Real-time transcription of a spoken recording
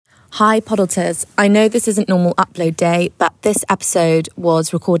Hi Poddleters, I know this isn't normal upload day, but this episode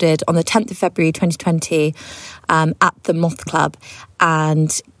was recorded on the 10th of February 2020 at the Moth Club,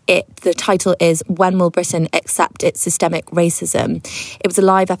 and the title is When Will Britain Accept Its Systemic Racism? It was a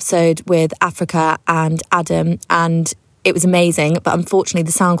live episode with Africa and Adam, and it was amazing, but unfortunately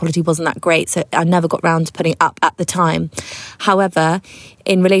the sound quality wasn't that great, so I never got round to putting it up at the time. However,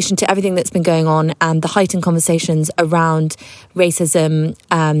 in relation to everything that's been going on and the heightened conversations around racism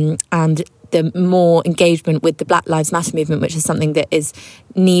and the more engagement with the Black Lives Matter movement, which is something that is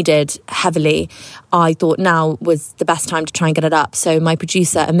needed heavily, I thought now was the best time to try and get it up. So my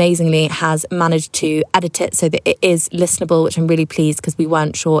producer amazingly has managed to edit it so that it is listenable, which I'm really pleased because we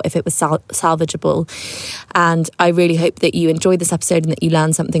weren't sure if it was salvageable. And I really hope that you enjoyed this episode and that you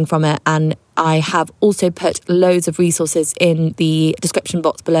learned something from it. And I have also put loads of resources in the description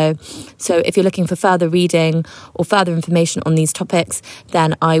box below. So if you're looking for further reading or further information on these topics,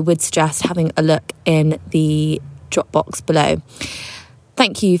 then I would suggest having a look in the drop box below.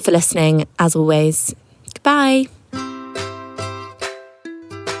 Thank you for listening, as always. Goodbye.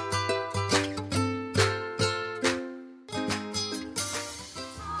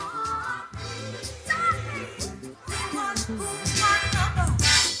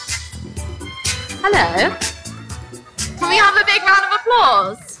 Hello. Can we have a big round of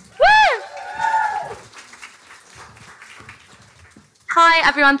applause? Woo! Hi,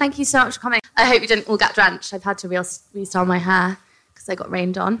 everyone. Thank you so much for coming. I hope you didn't all get drenched. I've had to restyle my hair because I got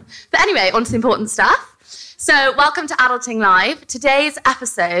rained on. But anyway, on to the important stuff. So welcome to Adulting Live. Today's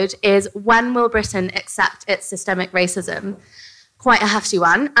episode is When Will Britain Accept Its Systemic Racism? Quite a hefty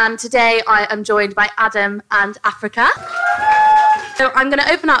one. And today I am joined by Adam and Africa. So I'm going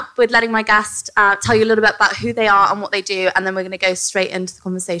to open up with letting my guest tell you a little bit about who they are and what they do, and then we're going to go straight into the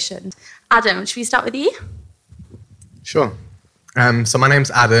conversation. Adam, should we start with you? Sure. So my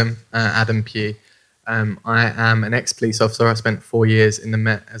name's Adam, Adam Pugh. I am an ex-police officer. I spent 4 years in the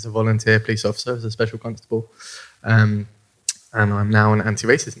Met as a volunteer police officer, as a special constable. And I'm now an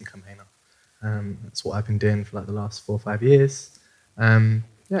anti-racism campaigner. That's what I've been doing for like the last 4 or 5 years.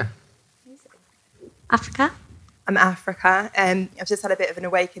 Yeah. Africa? I'm Africa. I've just had a bit of an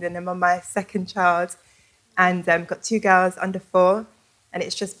awakening. I'm on my second child and got 2 girls under 4. And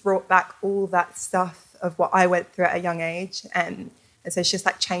it's just brought back all that stuff of what I went through at a young age. And so it's just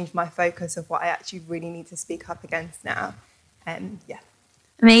like changed my focus of what I actually really need to speak up against now. Yeah.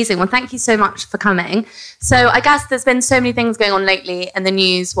 Amazing. Well, thank you so much for coming. So I guess there's been so many things going on lately in the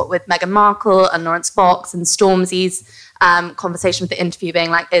news, what with Meghan Markle and Lawrence Fox and Stormzy's conversation with the interview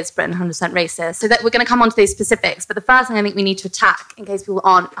being like, is Britain 100% racist? So that we're going to come on to those specifics. But the first thing I think we need to attack, in case people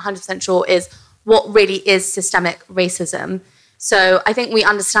aren't 100% sure, is what really is systemic racism. So I think we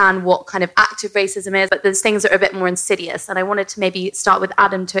understand what kind of active racism is, but there's things that are a bit more insidious. And I wanted to maybe start with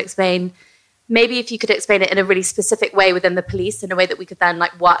Adam to explain, maybe if you could explain it in a really specific way within the police, in a way that we could then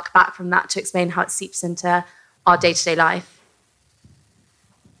like work back from that to explain how it seeps into our day-to-day life.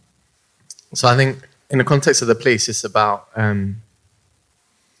 So I think in the context of the police, it's about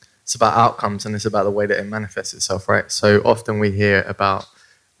outcomes and it's about the way that it manifests itself, right? So often we hear about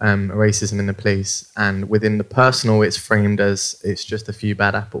racism in the police, and within the personal, it's framed as it's just a few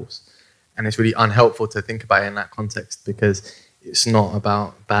bad apples. And it's really unhelpful to think about it in that context because it's not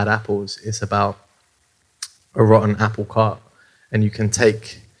about bad apples, it's about a rotten apple cart. And you can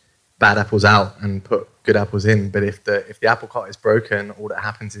take bad apples out and put good apples in, but if the apple cart is broken, all that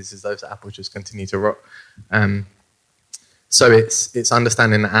happens is those apples just continue to rot. So it's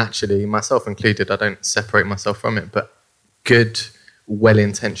understanding that actually, myself included, I don't separate myself from it, but good,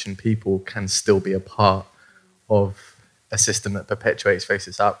 well-intentioned people can still be a part of a system that perpetuates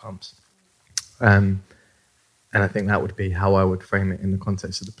racist outcomes. And I think that would be how I would frame it in the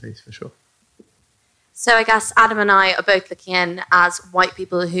context of the police, for sure. So I guess Adam and I are both looking in as white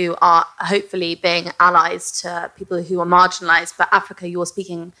people who are hopefully being allies to people who are marginalised. But Africa, you're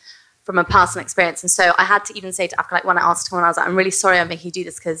speaking from a personal experience. And so I had to even say to Africa, like when I asked him, I was like, I'm really sorry I'm making you do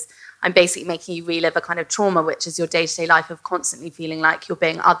this because I'm basically making you relive a kind of trauma, which is your day-to-day life of constantly feeling like you're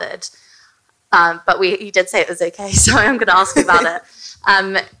being othered. But you did say it was okay, so I'm going to ask you about it.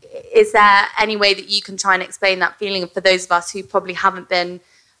 Is there any way that you can try and explain that feeling for those of us who probably haven't been,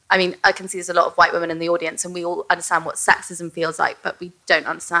 I mean, I can see there's a lot of white women in the audience and we all understand what sexism feels like, but we don't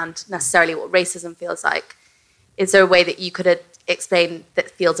understand necessarily what racism feels like. Is there a way that you could explain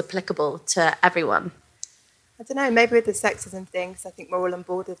that feels applicable to everyone? I don't know, maybe with the sexism thing, because I think we're all on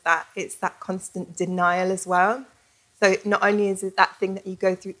board with that, it's that constant denial as well. So not only is it that thing that you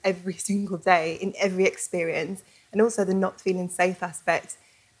go through every single day in every experience, and also the not feeling safe aspect,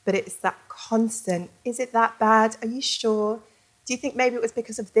 but it's that constant, is it that bad? Are you sure? do you think maybe it was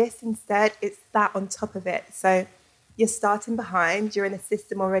because of this instead? It's that on top of it. So you're starting behind, you're in a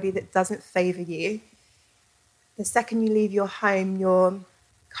system already that doesn't favour you. The second you leave your home, you're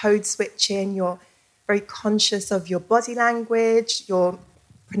code switching, you're very conscious of your body language, your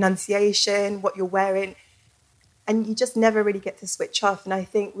pronunciation, what you're wearing, and you just never really get to switch off. And I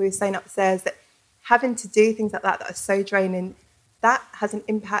think we were saying upstairs that having to do things like that are so draining, that has an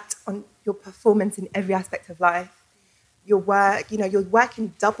impact on your performance in every aspect of life. Your work, you're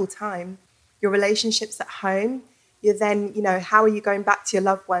working double time. Your relationships at home, you're then, how are you going back to your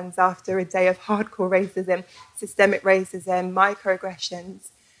loved ones after a day of hardcore racism, systemic racism, microaggressions?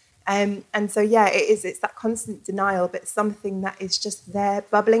 And so, it's that constant denial, but something that is just there,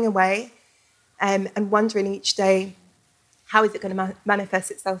 bubbling away, and wondering each day, how is it going to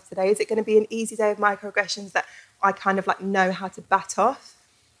manifest itself today? Is it going to be an easy day of microaggressions that I kind of know how to bat off?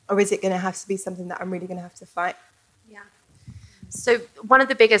 Or is it going to have to be something that I'm really going to have to fight? Yeah. So one of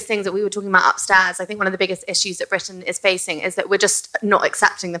the biggest things that we were talking about upstairs, I think one of the biggest issues that Britain is facing is that we're just not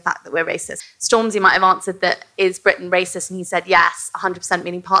accepting the fact that we're racist. Stormzy might have answered that, is Britain racist? And he said yes, 100%,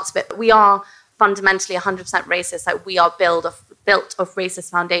 meaning parts of it. But we are fundamentally 100% racist. We are built of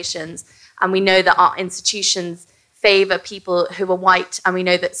racist foundations. And we know that our institutions favour people who are white. And we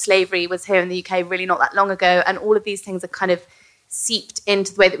know that slavery was here in the UK really not that long ago. And all of these things are kind of seeped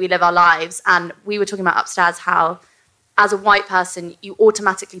into the way that we live our lives. And we were talking about upstairs how, as a white person, you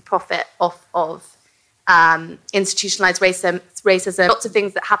automatically profit off of institutionalized racism. Lots of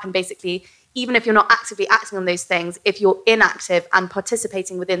things that happen basically, even if you're not actively acting on those things, if you're inactive and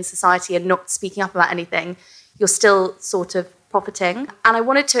participating within society and not speaking up about anything, you're still sort of profiting. And I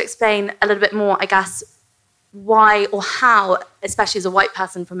wanted to explain a little bit more, I guess, why or how, especially as a white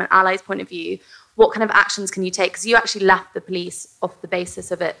person from an ally's point of view, what kind of actions can you take? Because you actually left the police off the basis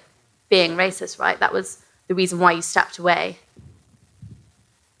of it being racist, right? That was the reason why you stepped away.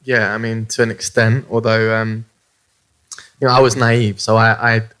 Yeah, I mean, to an extent, although, I was naive, so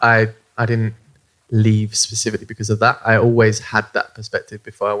I didn't leave specifically because of that. I always had that perspective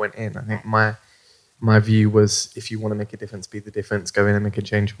before I went in. I think my view was, if you want to make a difference, be the difference, go in and make a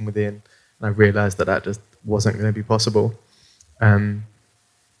change from within. And I realised that just wasn't going to be possible.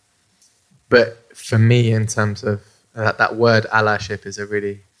 But for me, in terms of that word allyship is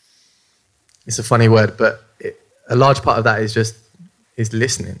it's a funny word, but a large part of that is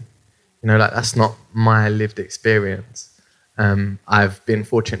listening. That's not my lived experience. I've been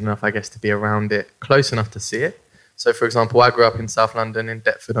fortunate enough, I guess, to be around it close enough to see it. So, for example, I grew up in South London, in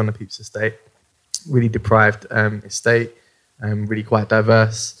Deptford on a Pepys estate, really deprived estate, really quite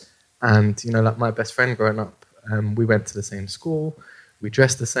diverse. And, my best friend growing up, we went to the same school, we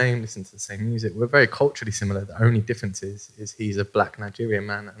dressed the same, listened to the same music. We're very culturally similar. The only difference is he's a black Nigerian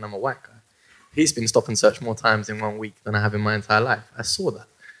man and I'm a white guy. He's been stop and search more times in 1 week than I have in my entire life. I saw that.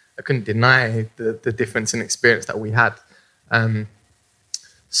 I couldn't deny the difference in experience that we had.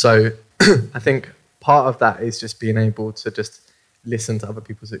 So I think part of that is just being able to just listen to other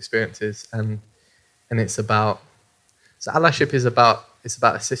people's experiences. And it's about, so allyship is about, it's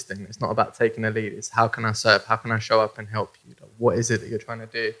about assisting. It's not about taking a lead. It's how can I serve? How can I show up and help you? What is it that you're trying to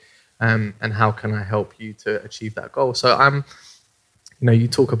do? And how can I help you to achieve that goal? So you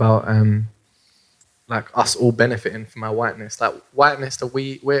talk about us all benefiting from our whiteness.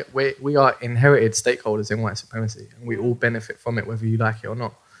 We are inherited stakeholders in white supremacy, and we all benefit from it, whether you like it or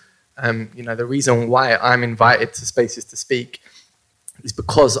not. The reason why I'm invited to spaces to speak is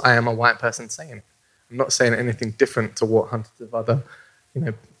because I am a white person saying it. I'm not saying anything different to what hundreds of other,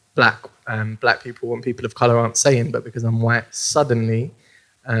 black people and people of colour aren't saying, but because I'm white, suddenly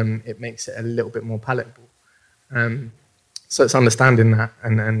it makes it a little bit more palatable. So it's understanding that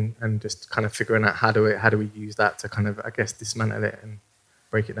and just kind of figuring out how do we use that to kind of, I guess, dismantle it and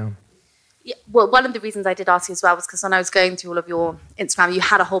break it down. Yeah, well, one of the reasons I did ask you as well was because when I was going through all of your Instagram, you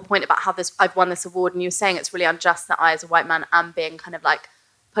had a whole point about how I've won this award, and you were saying it's really unjust that I, as a white man, am being kind of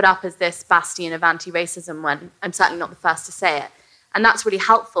put up as this bastion of anti-racism when I'm certainly not the first to say it. And that's really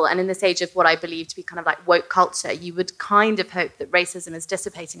helpful. And in this age of what I believe to be kind of woke culture, you would kind of hope that racism is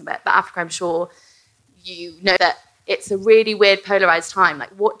dissipating a bit. But Africa, I'm sure you know that it's a really weird polarized time.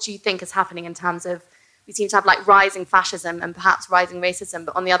 What do you think is happening in terms of, we seem to have rising fascism and perhaps rising racism,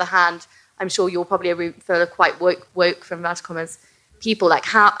 but on the other hand, I'm sure you're probably a room full of quite woke from inverted commas people.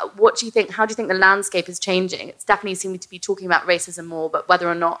 How do you think the landscape is changing? It's definitely seeming to be talking about racism more, but whether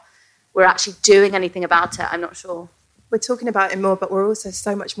or not we're actually doing anything about it, I'm not sure. We're talking about it more, but we're also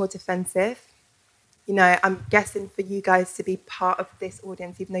so much more defensive. I'm guessing for you guys to be part of this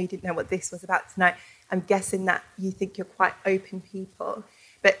audience, even though you didn't know what this was about tonight, I'm guessing that you think you're quite open people.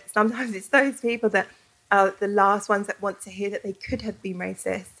 But sometimes it's those people that are the last ones that want to hear that they could have been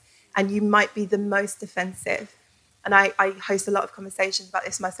racist, and you might be the most offensive. And I host a lot of conversations about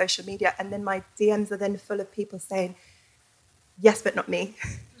this on my social media, and then my DMs are then full of people saying, yes, but not me.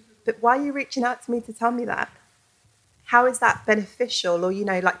 But why are you reaching out to me to tell me that? How is that beneficial? Or,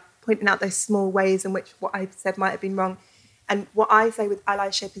 like pointing out those small ways in which what I said might have been wrong. And what I say with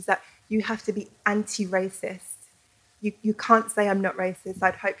allyship is that you have to be anti-racist. You can't say I'm not racist.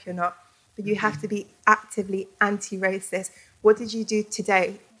 I'd hope you're not. But you have to be actively anti-racist. What did you do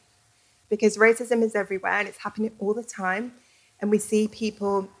today? Because racism is everywhere and it's happening all the time. And we see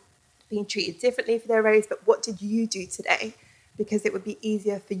people being treated differently for their race. But what did you do today? Because it would be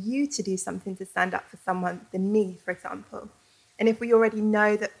easier for you to do something to stand up for someone than me, for example. And if we already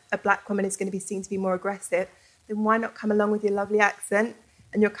know that a black woman is going to be seen to be more aggressive, then why not come along with your lovely accent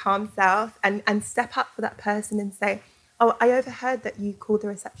and your calm self and step up for that person and say, oh, I overheard that you called the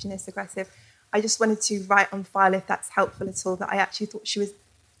receptionist aggressive. I just wanted to write on file, if that's helpful at all, that I actually thought she was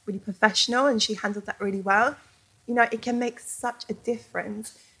really professional and she handled that really well. It can make such a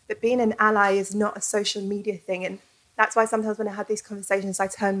difference. But being an ally is not a social media thing. And that's why sometimes when I have these conversations, I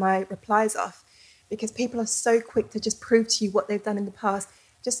turn my replies off, because people are so quick to just prove to you what they've done in the past.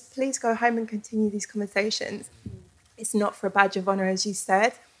 Just please go home and continue these conversations. It's not for a badge of honor, as you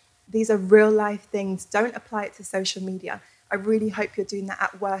said. These are real life things. Don't apply it to social media. I really hope you're doing that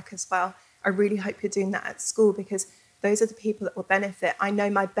at work as well. I really hope you're doing that at school, because those are the people that will benefit. I know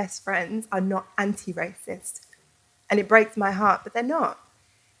my best friends are not anti-racist, and it breaks my heart, but they're not.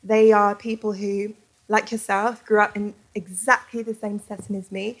 They are people who, like yourself, grew up in exactly the same setting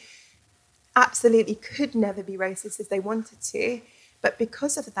as me, absolutely could never be racist if they wanted to, but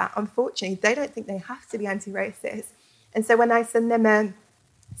because of that, unfortunately, they don't think they have to be anti-racist. And so when I send them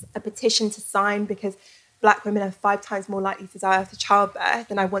a petition to sign because black women are 5 times more likely to die after childbirth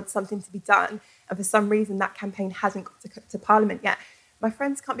and I want something to be done, and for some reason that campaign hasn't got to Parliament yet, my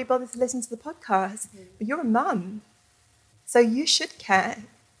friends can't be bothered to listen to the podcast. But you're a mum, so you should care,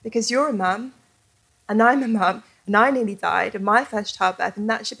 because you're a mum and I'm a mum and I nearly died in my first childbirth, and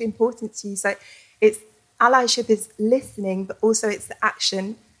that should be important to you. So it's allyship is listening, but also it's the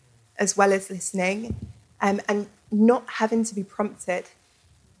action as well as listening, and not having to be prompted.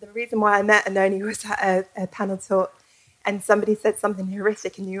 The reason why I met Anoni was at a panel talk, and somebody said something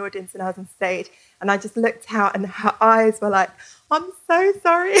horrific in the audience and I was on stage, and I just looked out and her eyes were like, I'm so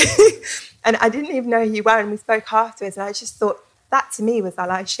sorry. And I didn't even know who you were, and we spoke afterwards, and I just thought, that to me was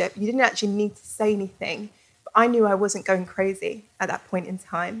allyship. You didn't actually need to say anything, but I knew I wasn't going crazy at that point in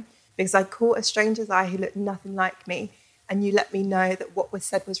time, because I caught a stranger's eye who looked nothing like me, and you let me know that what was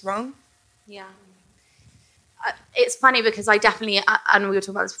said was wrong. Yeah. It's funny because I definitely, and we were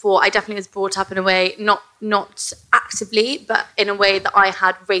talking about this before, I definitely was brought up in a way, not actively, but in a way that I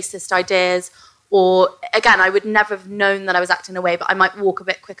had racist ideas, or again, I would never have known that I was acting in a way, but I might walk a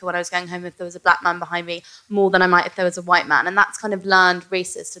bit quicker when I was going home if there was a black man behind me, more than I might if there was a white man. And that's kind of learned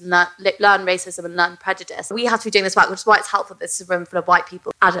racist and learn racism and learn prejudice. We have to be doing this work, which is why it's helpful that this is a room full of white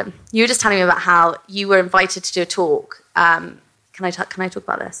people. Adam, you were just telling me about how you were invited to do a talk. Can I talk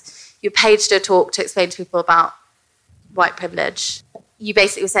about this? You were paid to do a talk to explain to people about white privilege. You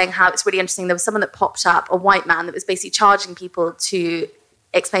basically were saying how it's really interesting. There was someone that popped up, a white man, that was basically charging people to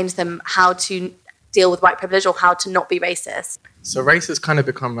explain to them how to deal with white privilege or how to not be racist. So race has kind of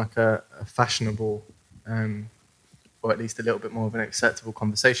become like a fashionable, or at least a little bit more of an acceptable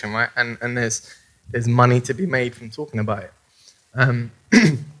conversation, right? And there's money to be made from talking about it. I'm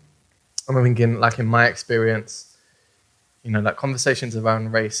thinking, like in my experience, like conversations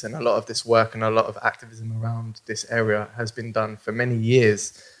around race and a lot of this work and a lot of activism around this area has been done for many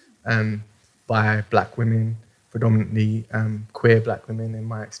years by black women, predominantly queer black women in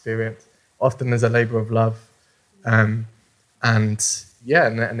my experience, often as a labour of love. And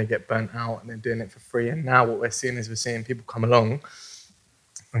they get burnt out and they're doing it for free. And now what we're seeing people come along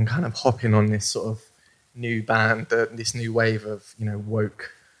and kind of hopping on this sort of new band, this new wave of,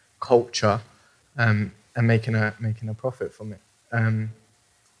 woke culture, and making a profit from it.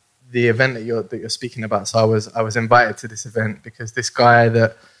 The event that you're speaking about, so I was invited to this event because this guy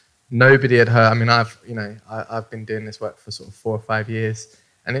that nobody had heard. I mean, I've been doing this work for sort of 4 or 5 years,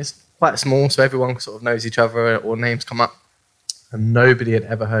 and it's quite small, so everyone sort of knows each other or names come up, and nobody had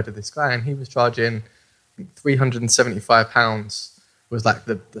ever heard of this guy, and he was charging £375 was like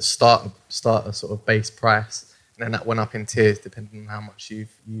the starter sort of base price, and then that went up in tiers depending on how much you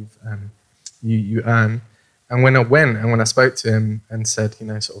earn. And when I spoke to him and said,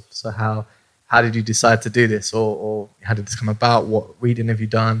 so how did you decide to do this, or how did this come about? What reading have you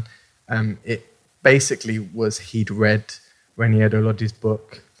done? It basically was he'd read Reni Eddo-Lodge's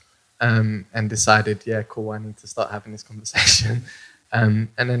book, and decided, yeah, cool, I need to start having this conversation, and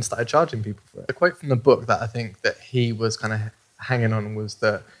then started charging people for it. A quote from the book that I think that he was kind of hanging on was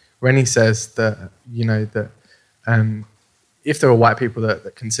that Rennie says that, if there are white people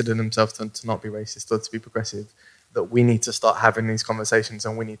that consider themselves to not be racist or to be progressive, that we need to start having these conversations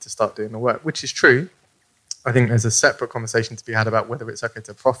and we need to start doing the work, which is true. I think there's a separate conversation to be had about whether it's okay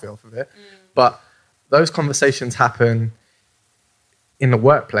to profit off of it. But those conversations happen in the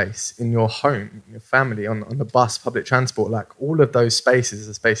workplace, in your home, in your family, on the bus, public transport. Like, all of those spaces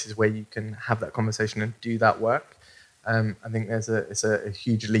are spaces where you can have that conversation and do that work. I think it's a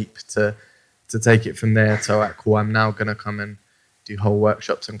huge leap to take it from there to, like, cool, I'm now going to come and do whole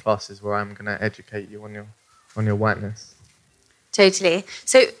workshops and classes where I'm going to educate you on your whiteness. Totally.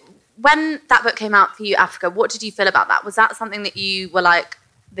 So when that book came out for you, Africa, what did you feel about that? Was that something that you were like,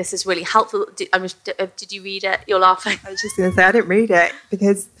 this is really helpful? Did you read it? You're laughing. I was just going to say, I didn't read it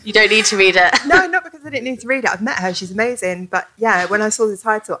because... You don't need to read it. No, not because I didn't need to read it. I've met her. She's amazing. But yeah, when I saw the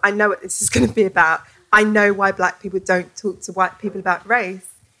title, I know what this is going to be about. I know why black people don't talk to white people about race.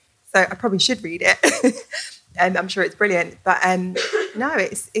 So I probably should read it. And I'm sure it's brilliant. But no,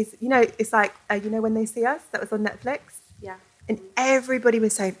 it's like, When They See Us, that was on Netflix. Yeah. And everybody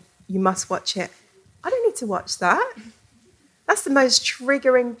was saying, you must watch it. I don't need to watch that. That's the most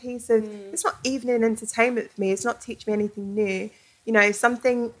triggering piece of... It's not evening entertainment for me. It's not teaching me anything new.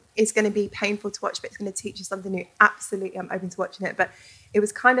 Something is going to be painful to watch, but it's going to teach you something new. Absolutely, I'm open to watching it. But it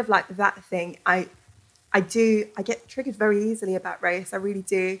was kind of like that thing. I get triggered very easily about race. I really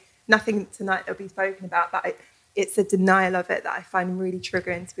do. Nothing tonight that'll be spoken about, but it's a denial of it that I find really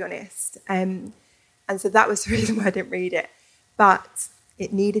triggering, to be honest. And so that was the reason why I didn't read it. But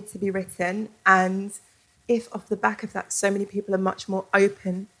it needed to be written. And if off the back of that, so many people are much more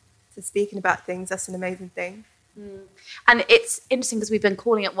open to speaking about things, that's an amazing thing. And it's interesting because we've been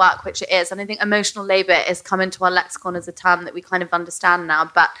calling it work, which it is. And I think emotional labour is come into our lexicon as a term that we kind of understand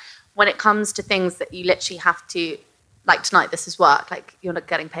now. But when it comes to things that you literally have to, like tonight, this is work, like you're not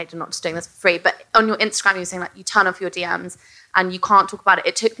getting paid, you're not just doing this for free. But on your Instagram, you're saying like you turn off your DMs and you can't talk about it.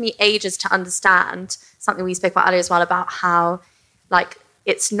 It took me ages to understand something we spoke about earlier as well, about how like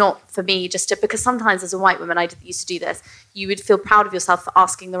it's not for me because sometimes as a white woman, I used to do this, you would feel proud of yourself for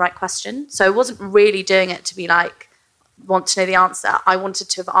asking the right question. So I wasn't really doing it to be like, want to know the answer. I wanted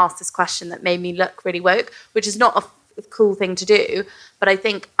to have asked this question that made me look really woke, which is not a cool thing to do. But I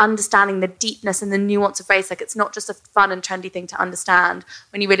think understanding the deepness and the nuance of race, like it's not just a fun and trendy thing to understand.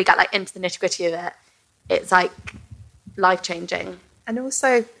 When you really get like into the nitty gritty of it, it's like life-changing. And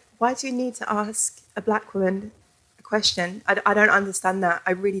also, why do you need to ask a black woman question? I don't understand that.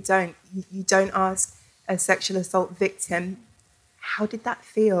 I really don't. You don't ask a sexual assault victim, how did that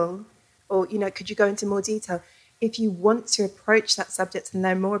feel? Or, could you go into more detail? If you want to approach that subject and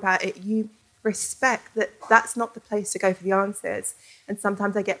learn more about it, you respect that that's not the place to go for the answers. And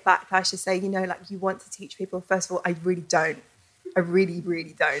sometimes I get backlash to say, you want to teach people. First of all, I really don't. I really,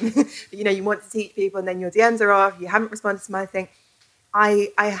 really don't. But, you want to teach people and then your DMs are off, you haven't responded to my thing. I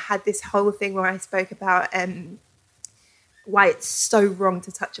had this whole thing where I spoke about why it's so wrong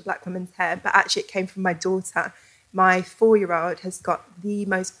to touch a black woman's hair, but actually it came from my daughter. My 4-year-old has got the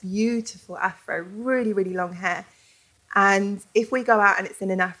most beautiful afro, really, really long hair. And if we go out and it's in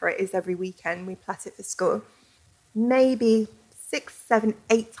an afro, it is every weekend, we plait it for school, maybe 6, 7,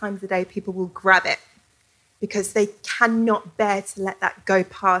 8 times a day, people will grab it because they cannot bear to let that go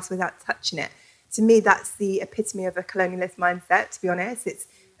past without touching it. To me, that's the epitome of a colonialist mindset, to be honest.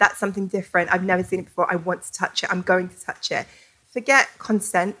 That's something different. I've never seen it before. I want to touch it. I'm going to touch it. Forget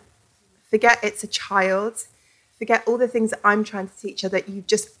consent. Forget it's a child. Forget all the things that I'm trying to teach her that you've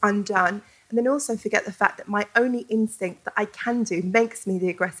just undone. And then also forget the fact that my only instinct that I can do makes me the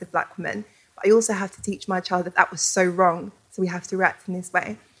aggressive black woman. But I also have to teach my child that was so wrong. So we have to react in this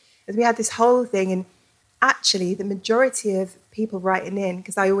way. As we had this whole thing, and actually the majority of people writing in,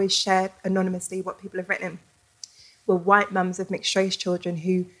 because I always share anonymously what people have written, were white mums of mixed race children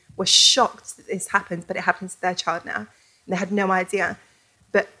who were shocked that this happens, but it happens to their child now. And they had no idea.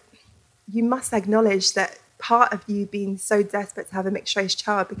 But you must acknowledge that part of you being so desperate to have a mixed race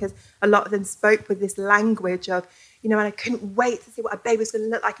child, because a lot of them spoke with this language of, and I couldn't wait to see what a baby was going to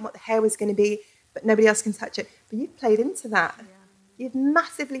look like and what the hair was going to be, but nobody else can touch it. But you've played into that. Yeah. You've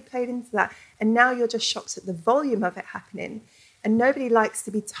massively played into that. And now you're just shocked at the volume of it happening. And nobody likes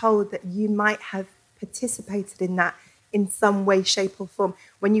to be told that you might have participated in that in some way, shape or form.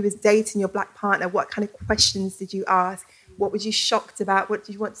 When you was dating your black partner, what kind of questions did you ask? What was you shocked about? What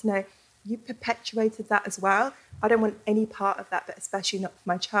did you want to know? You perpetuated that as well. I don't want any part of that, but especially not for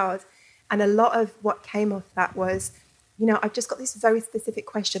my child. And a lot of what came off that was, I've just got this very specific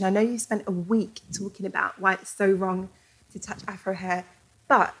question. I know you spent a week talking about why it's so wrong to touch Afro hair,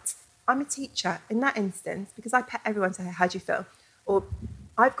 but I'm a teacher in that instance because I pet everyone's hair. How do you feel? Or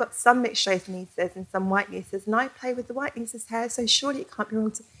I've got some mixed race nieces and some white nieces, and I play with the white nieces' hair, so surely it can't be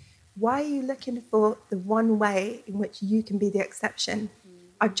wrong to... Why are you looking for the one way in which you can be the exception?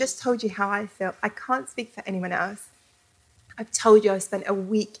 I've just told you how I feel. I can't speak for anyone else. I've told you I spent a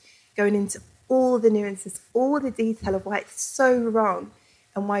week going into all the nuances, all the detail of why it's so wrong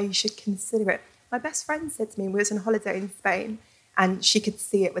and why you should consider it. My best friend said to me, we was on holiday in Spain, and she could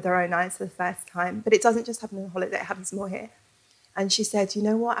see it with her own eyes for the first time. But it doesn't just happen on holiday, it happens more here. And she said, you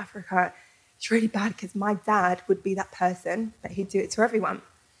know what, Africa, it's really bad because my dad would be that person, but he'd do it to everyone.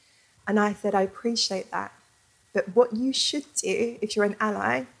 And I said, I appreciate that. But what you should do, if you're an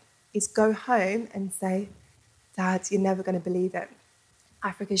ally, is go home and say, Dad, you're never going to believe it.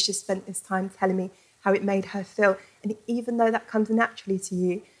 Africa's just spent this time telling me how it made her feel. And even though that comes naturally to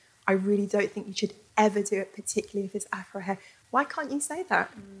you, I really don't think you should ever do it, particularly if it's Afro hair. Why can't you say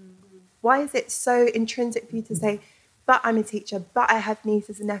that? Why is it so intrinsic for you to say, but I'm a teacher, but I have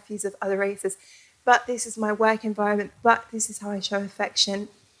nieces and nephews of other races, but this is my work environment, but this is how I show affection?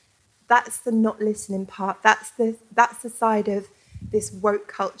 That's the not listening part. That's the side of this woke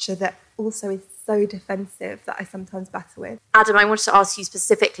culture that also is so defensive that I sometimes battle with. Adam, I wanted to ask you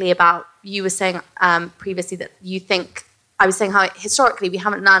specifically about, you were saying previously that you think, I was saying how historically we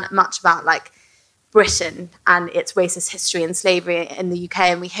haven't learned much about like Britain and its racist history and slavery in the UK,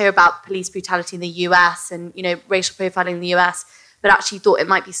 and we hear about police brutality in the US and, racial profiling in the US, but actually thought it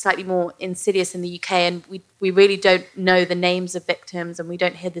might be slightly more insidious in the UK, and we really don't know the names of victims and we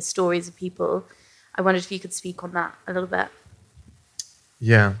don't hear the stories of people. I wondered if you could speak on that a little bit.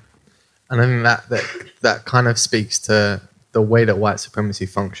 Yeah, and I think that kind of speaks to the way that white supremacy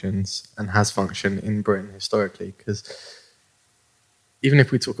functions and has functioned in Britain historically, because even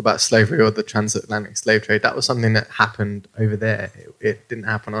if we talk about slavery or the transatlantic slave trade, that was something that happened over there. It didn't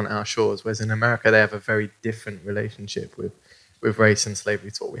happen on our shores, whereas in America they have a very different relationship with race and slavery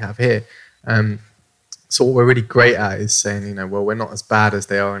to what we have here. So what we're really great at is saying, well, we're not as bad as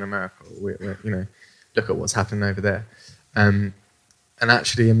they are in America. We're look at what's happening over there. And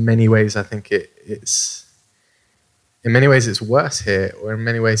actually, in many ways, I think it's worse here, or in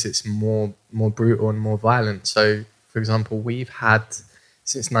many ways it's more brutal and more violent. So, for example, we've had,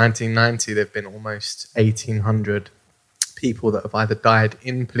 since 1990, there have been almost 1,800 people that have either died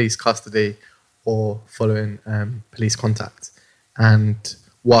in police custody or following police contact. And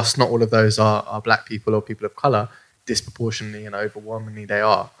whilst not all of those are black people or people of colour, disproportionately and overwhelmingly they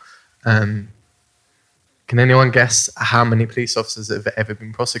are. Can anyone guess how many police officers have ever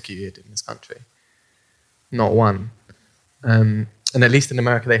been prosecuted in this country? Not one. And at least in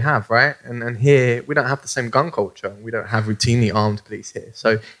America they have, right? And here, we don't have the same gun culture. We don't have routinely armed police here.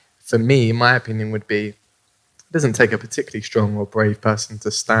 So for me, my opinion would be, it doesn't take a particularly strong or brave person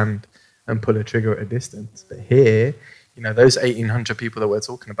to stand and pull a trigger at a distance. But here, those 1,800 people that we're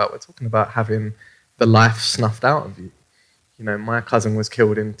talking about having the life snuffed out of you. My cousin was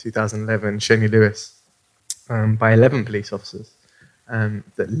killed in 2011, Shani Lewis, by 11 police officers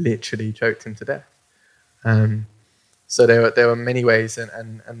that literally choked him to death. So there were many ways,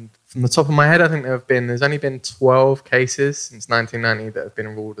 and from the top of my head, I think there's only been 12 cases since 1990 that have been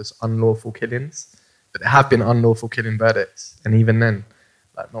ruled as unlawful killings, but there have been unlawful killing verdicts, and even then,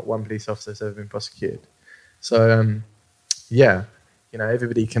 not one police officer has ever been prosecuted. So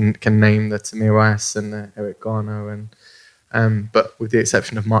everybody can name the Tamir Rice and the Eric Garner, and but with the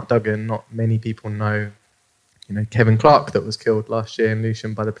exception of Mark Duggan, not many people know, Kevin Clarke that was killed last year in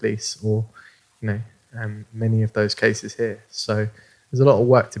Lewisham by the police, or many of those cases here. So there's a lot of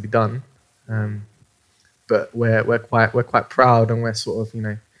work to be done, but we're quite proud, and we're sort of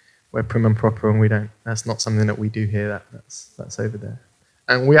we're prim and proper, and we don't. That's not something that we do here. That's over there,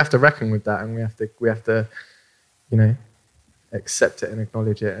 and we have to reckon with that, and we have to accept it and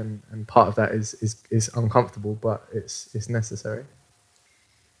acknowledge it, and part of that is uncomfortable, but it's necessary.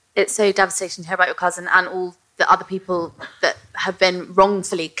 It's so devastating to hear about your cousin and all the other people that have been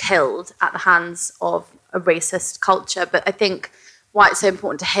wrongfully killed at the hands of a racist culture. But I think why it's so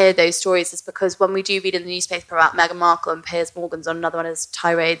important to hear those stories is because when we do read in the newspaper about Meghan Markle and Piers Morgan's on another one of his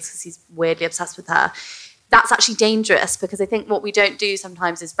tirades because he's weirdly obsessed with her, that's actually dangerous, because I think what we don't do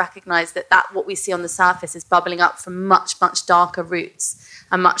sometimes is recognise that what we see on the surface is bubbling up from much, much darker roots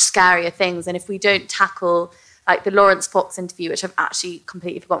and much scarier things. And if we don't tackle like the Lawrence Fox interview, which I've actually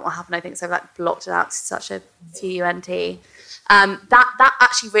completely forgotten what happened, I think, so I've blocked it out to such a TUNT. That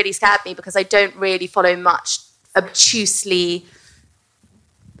actually really scared me, because I don't really follow much obtusely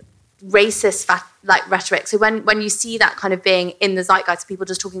racist rhetoric. So when you see that kind of being in the zeitgeist, people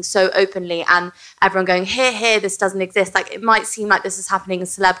just talking so openly and everyone going, here, this doesn't exist. Like, it might seem like this is happening in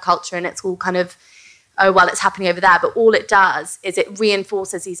celeb culture and it's all kind of, oh, well, it's happening over there. But all it does is it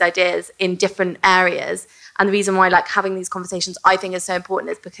reinforces these ideas in different areas. And the reason why like having these conversations I think is so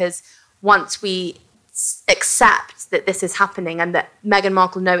important is because once we accept that this is happening and that Meghan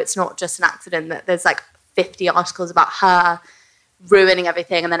Markle, no, it's not just an accident, that there's like 50 articles about her ruining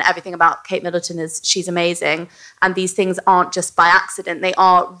everything, and then everything about Kate Middleton is she's amazing, and these things aren't just by accident, they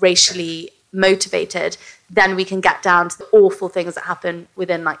are racially motivated, then we can get down to the awful things that happen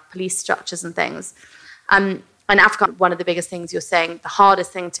within like police structures and things. And Africa, one of the biggest things you're saying, the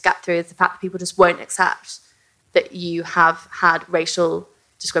hardest thing to get through is the fact that people just won't accept that you have had racial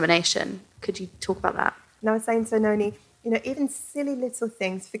discrimination. Could you talk about that? And I was saying to Noni, even silly little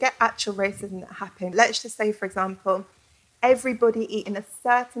things, forget actual racism that happened. Let's just say, for example, everybody eating a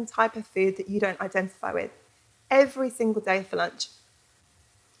certain type of food that you don't identify with every single day for lunch.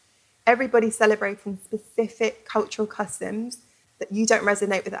 Everybody celebrating specific cultural customs that you don't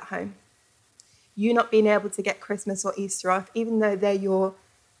resonate with at home. You not being able to get Christmas or Easter off, even though they're your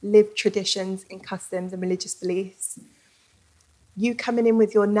lived traditions and customs and religious beliefs. You coming in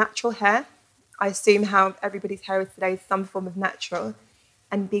with your natural hair. I assume how everybody's hair is today is some form of natural,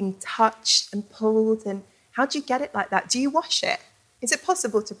 and being touched and pulled. And how do you get it like that? Do you wash it? Is it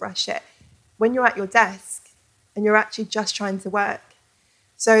possible to brush it when you're at your desk and you're actually just trying to work?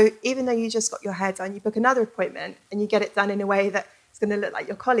 So even though you just got your hair done, you book another appointment and you get it done in a way that it's going to look like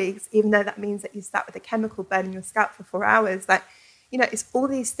your colleagues, even though that means that you sat with a chemical burning your scalp for 4 hours. Like, it's all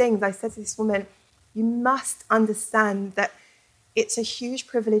these things. I said to this woman, you must understand that it's a huge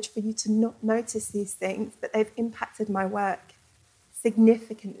privilege for you to not notice these things, but they've impacted my work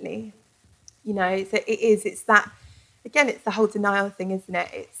significantly. So it's that, again, it's the whole denial thing, isn't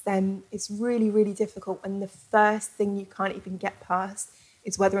it? It's really, really difficult when the first thing you can't even get past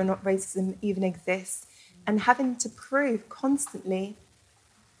is whether or not racism even exists, and having to prove constantly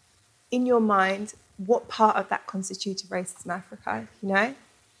in your mind what part of that constitutes racism in Africa,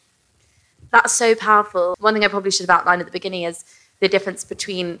 That's so powerful. One thing I probably should have outlined at the beginning is the difference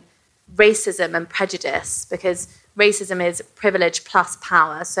between racism and prejudice, because racism is privilege plus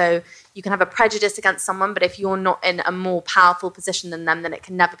power. So you can have a prejudice against someone, but if you're not in a more powerful position than them, then it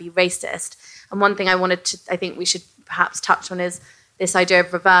can never be racist. And one thing I think we should perhaps touch on is this idea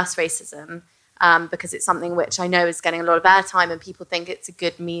of reverse racism, because it's something which I know is getting a lot of airtime and people think it's a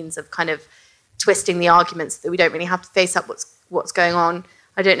good means of kind of twisting the arguments that we don't really have to face up what's going on.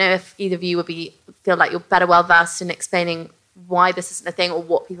 I don't know if either of you feel like you're better well versed in explaining why this isn't a thing or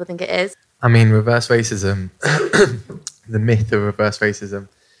what people think it is. I mean, reverse racism, the myth of reverse racism.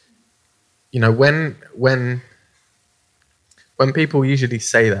 When people usually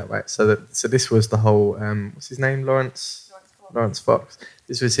say that, right? So this was the whole what's his name, Lawrence Fox.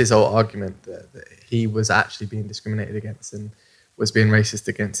 This was his whole argument that he was actually being discriminated against and was being racist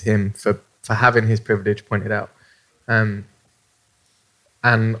against him for having his privilege pointed out.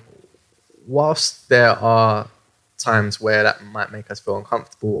 And whilst there are times where that might make us feel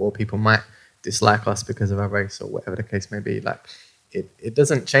uncomfortable or people might dislike us because of our race or whatever the case may be, like it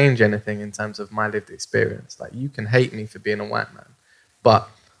doesn't change anything in terms of my lived experience. Like, you can hate me for being a white man, but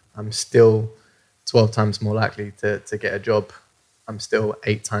I'm still 12 times more likely to get a job. I'm still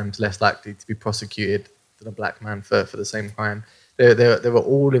 8 times less likely to be prosecuted than a black man for the same crime. There are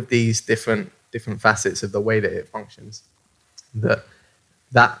all of these different facets of the way that it functions. That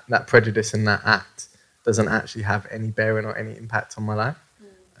prejudice and that act doesn't actually have any bearing or any impact on my life.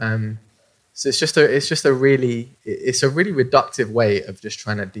 So it's a really reductive way of just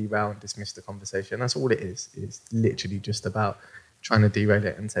trying to derail and dismiss the conversation. That's all it is. It's literally just about trying to derail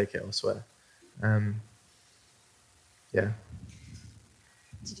it and take it elsewhere. Yeah.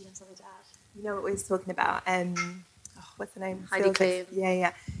 Did you have something to add? You know what we was talking about? What's the name? Heidi Klum.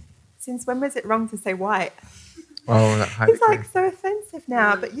 Yeah. Since when was it wrong to say white? Oh, that Heidi It's like Klum. so offensive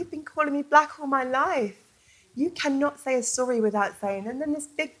now, but you've been calling me black all my life. You cannot say a story without saying, and then this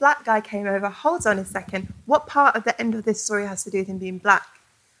big black guy came over. Hold on a second. What part of the end of this story has to do with him being black?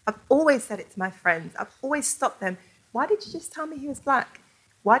 I've always said it to my friends. I've always stopped them. Why did you just tell me he was black?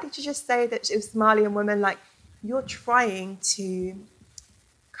 Why did you just say that it was a Somalian woman? Like, you're trying to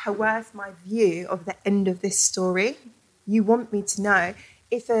coerce my view of the end of this story. You want me to know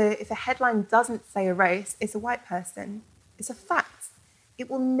if a headline doesn't say a race, it's a white person. It's a fact. It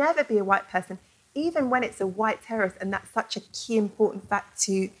will never be a white person, even when it's a white terrorist, and that's such a key important fact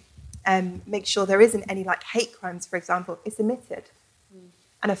to make sure there isn't any like hate crimes, for example. It's omitted.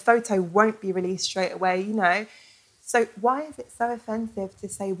 And a photo won't be released straight away, So why is it so offensive to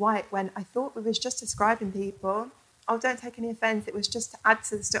say white when I thought we was just describing people? Oh, don't take any offense. It was just to add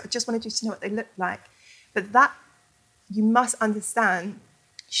to the story. I just wanted you to know what they looked like. But that, you must understand,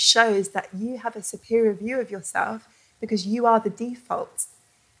 shows that you have a superior view of yourself because you are the default.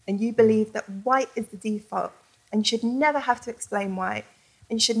 And you believe that white is the default. And you should never have to explain white.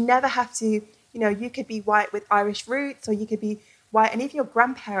 And you should never have to, you could be white with Irish roots, or you could be white. And if your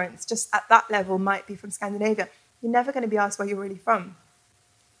grandparents just at that level might be from Scandinavia, you're never going to be asked where you're really from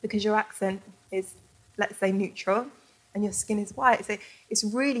because your accent is, let's say, neutral and your skin is white. So it's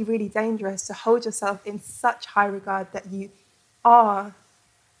really, really dangerous to hold yourself in such high regard that you are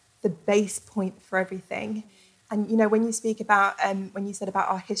the base point for everything. And, when you speak about, when you said about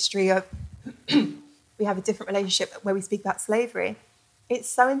our history of we have a different relationship where we speak about slavery, it's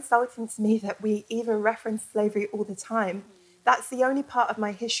so insulting to me that we even reference slavery all the time. That's the only part of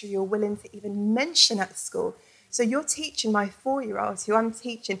my history you're willing to even mention at school. So you're teaching my 4-year-old, who I'm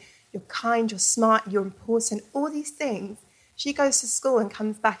teaching, you're kind, you're smart, you're important, all these things. She goes to school and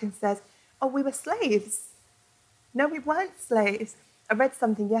comes back and says, oh, we were slaves. No, we weren't slaves. I read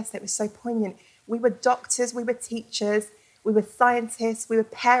something yesterday, it was so poignant. We were doctors, we were teachers, we were scientists, we were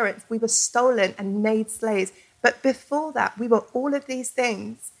parents, we were stolen and made slaves. But before that, we were all of these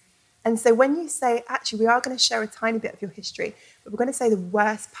things. And so when you say, actually, we are going to share a tiny bit of your history, but we're going to say the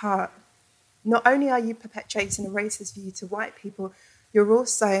worst part, not only are you perpetuating a racist view to white people, you're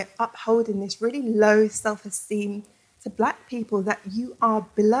also upholding this really low self-esteem to black people that you are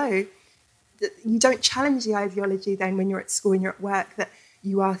below. That you don't challenge the ideology then when you're at school and you're at work that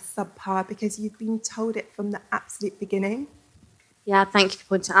you are subpar because you've been told it from the absolute beginning. Yeah, thank you for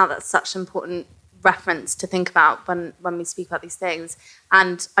pointing out. That's such an important reference to think about when we speak about these things.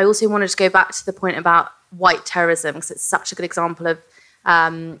 And I also wanted to go back to the point about white terrorism because it's such a good example of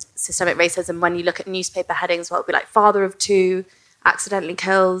systemic racism. When you look at newspaper headings, well, it'll be like father of 2 accidentally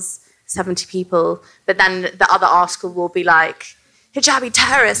kills 70 people, but then the other article will be like hijabi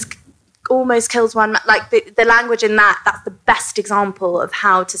terrorist almost kills one man. Like the language in that's the best example of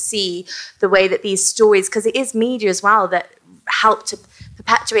how to see the way that these stories, because it is media as well that help to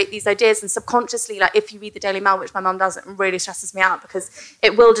perpetuate these ideas. And subconsciously, like if you read the Daily Mail, which my mum does, it really stresses me out because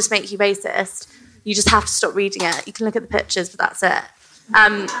it will just make you racist. You just have to stop reading it. You can look at the pictures, but that's it.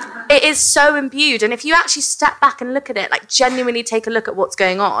 It is so imbued. And if you actually step back and look at it, like genuinely take a look at what's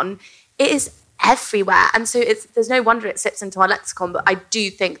going on, it is everywhere. And so there's no wonder it slips into our lexicon, but I do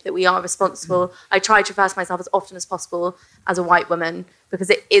think that we are responsible. I try to refer to myself as often as possible as a white woman because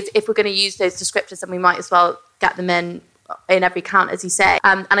it is, if we're going to use those descriptors, then we might as well get them in every count, as you say.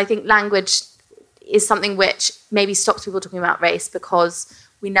 And I think language is something which maybe stops people talking about race because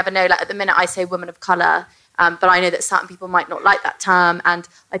we never know. Like at the minute I say woman of colour, but I know that certain people might not like that term. And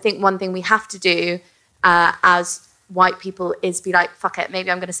I think one thing we have to do as white people is be like, fuck it, maybe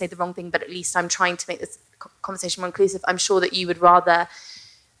I'm going to say the wrong thing, but at least I'm trying to make this conversation more inclusive. I'm sure that you would rather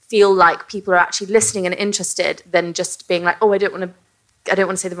feel like people are actually listening and interested than just being like, oh, I don't want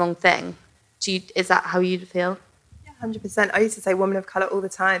to say the wrong thing. Is that how you feel? 100%. I used to say woman of colour all the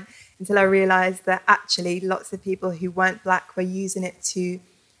time until I realised that actually lots of people who weren't black were using it to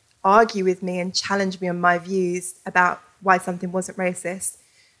argue with me and challenge me on my views about why something wasn't racist.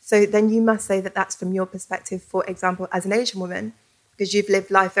 So then you must say that that's from your perspective, for example, as an Asian woman, because you've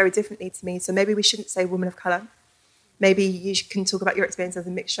lived life very differently to me. So maybe we shouldn't say woman of colour. Maybe you can talk about your experience as a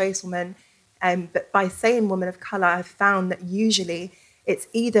mixed race woman. But by saying woman of colour, I've found that usually it's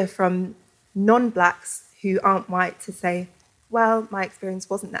either from non-blacks who aren't white to say, well, my experience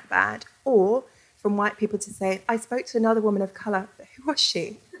wasn't that bad, or from white people to say, I spoke to another woman of colour, but who was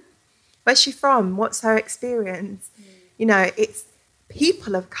she? Where's she from? What's her experience? You know, it's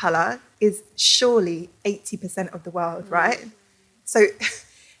people of colour is surely 80% of the world, right? So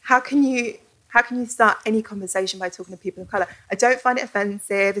how can you start any conversation by talking to people of colour? I don't find it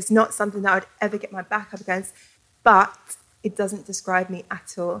offensive. It's not something that I would ever get my back up against, but it doesn't describe me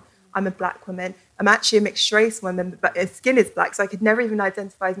at all. I'm a black woman. I'm actually a mixed race woman, but my skin is black, so I could never even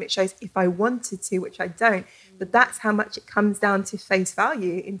identify as mixed race if I wanted to, which I don't. But that's how much it comes down to face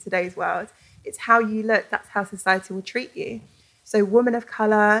value in today's world. It's how you look. That's how society will treat you. So woman of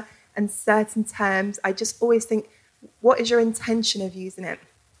colour and certain terms, I just always think, what is your intention of using it?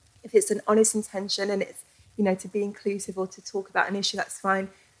 If it's an honest intention and it's, you know, to be inclusive or to talk about an issue, that's fine.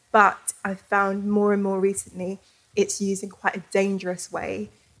 But I've found more and more recently it's used in quite a dangerous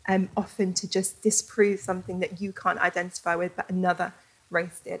way, often to just disprove something that you can't identify with, but another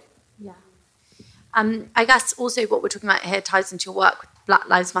race did. Yeah. I guess also what we're talking about here ties into your work with Black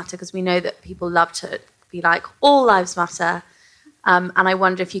Lives Matter, because we know that people love to be like, all lives matter. And I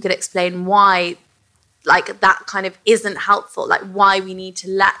wonder if you could explain why like that kind of isn't helpful, like why we need to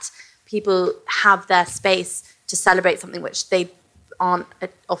let people have their space to celebrate something which they aren't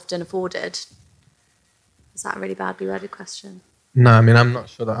often afforded. Is that a really badly worded question? No, I mean, I'm not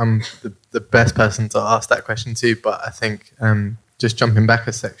sure that I'm the best person to ask that question to, but I think just jumping back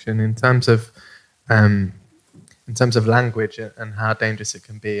a section in terms of language and how dangerous it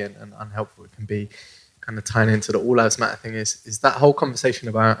can be and unhelpful it can be, kind of tying into the All Lives Matter thing is that whole conversation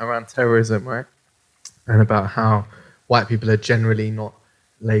around terrorism, right? And about how white people are generally not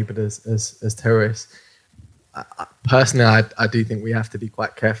labelled as terrorists. Personally, I do think we have to be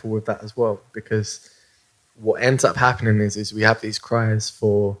quite careful with that as well, because what ends up happening is we have these cries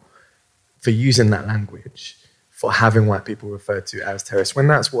for using that language, for having white people referred to as terrorists, when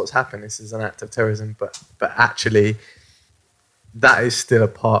that's what's happened. This is an act of terrorism, but actually that is still a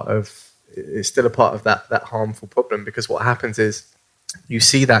part of that harmful problem, because what happens is you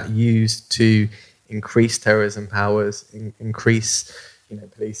see that used to increase terrorism powers, increase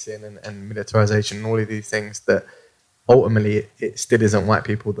policing and militarization and all of these things that ultimately it still isn't white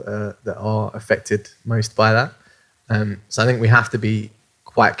people that are affected most by that. So I think we have to be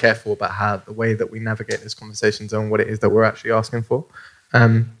quite careful about how the way that we navigate those conversations and what it is that we're actually asking for.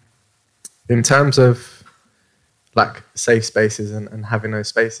 In terms of like safe spaces and having those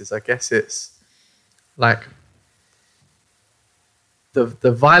spaces, I guess it's like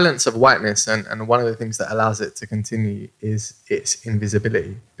the violence of whiteness, and one of the things that allows it to continue is its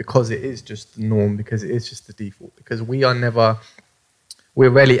invisibility, because it is just the norm, because it is just the default, because we're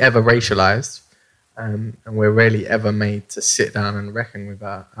rarely ever racialized, and we're rarely ever made to sit down and reckon with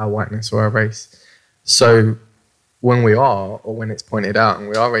our whiteness or our race. So when we are, or when it's pointed out and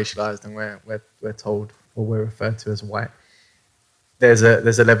we are racialized and we're told or we're referred to as white, there's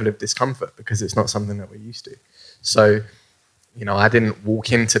a level of discomfort because it's not something that we're used to. So I didn't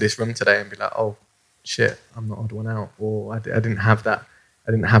walk into this room today and be like, oh shit, I'm the odd one out, or I didn't have that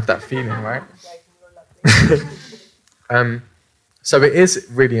feeling, right? So it is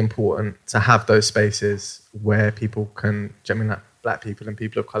really important to have those spaces where people can, like black people and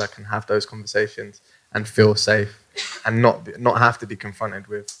people of color can have those conversations and feel safe and not have to be confronted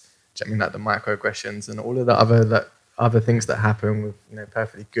with, like the microaggressions and all of the other things that happen with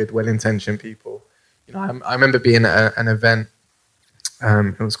perfectly good, well-intentioned people. I remember being at an event.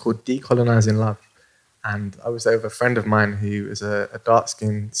 It was called Decolonizing Love, and I was there with a friend of mine who is a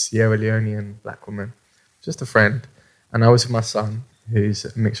dark-skinned Sierra Leonean black woman, just a friend, and I was with my son, who's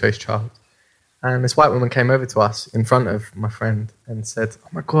a mixed-race child, and this white woman came over to us in front of my friend and said, oh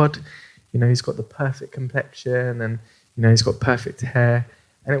my God, he's got the perfect complexion, and he's got perfect hair,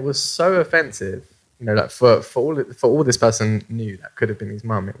 and it was so offensive, like for all this person knew that could have been his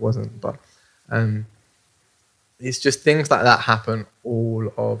mum, it wasn't, but it's just things like that happen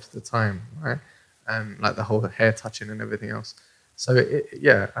all of the time, right? Like the whole hair touching and everything else. So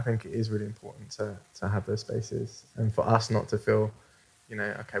I think it is really important to have those spaces, and for us not to feel,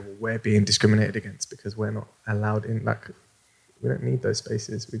 okay, well, we're being discriminated against because we're not allowed in. Like, we don't need those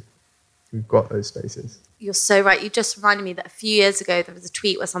spaces. We've got those spaces. You're so right. You just reminded me that a few years ago there was a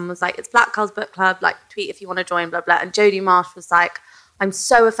tweet where someone was like, it's Black Girls Book Club, like tweet if you want to join, blah, blah. And Jodie Marsh was like, I'm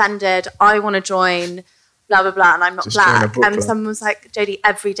so offended. I want to join, blah, blah, blah, and I'm not just black. And someone was like, Jodie,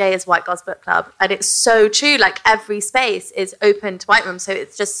 every day is White Girls Book Club. And it's so true. Like, every space is open to white women. So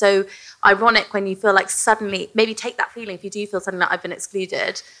it's just so ironic when you feel like suddenly, maybe take that feeling if you do feel suddenly that I've been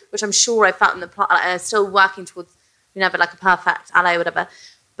excluded, which I'm sure I felt in the plot. Like, I'm still working towards, never like a perfect ally or whatever.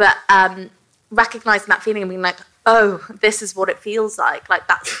 But recognizing that feeling and being like, oh, this is what it feels like. Like,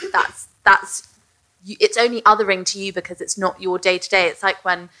 that's it's only othering to you because it's not your day to day. It's like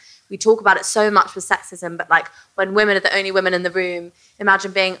when we talk about it so much with sexism, but like when women are the only women in the room,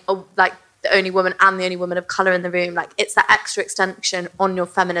 imagine being like the only woman and the only woman of color in the room. Like, it's that extra extension on your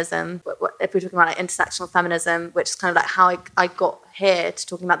feminism. If we're talking about like intersectional feminism, which is kind of like how I got here to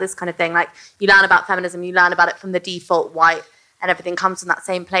talking about this kind of thing. Like, you learn about feminism, you learn about it from the default white, and everything comes from that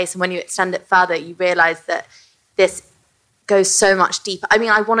same place. And when you extend it further, you realize that this goes so much deeper. I mean,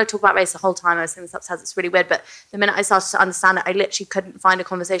 I want to talk about race the whole time. I was saying this upstairs, it's really weird, but the minute I started to understand it, I literally couldn't find a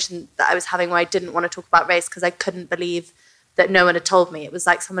conversation that I was having where I didn't want to talk about race because I couldn't believe that no one had told me. It was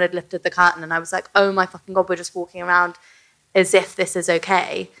like someone had lifted the curtain and I was like, oh my fucking God, we're just walking around as if this is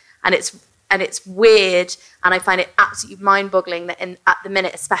okay. And it's weird, and I find it absolutely mind-boggling that at the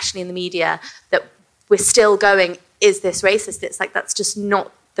minute, especially in the media, that we're still going, is this racist? It's like, that's just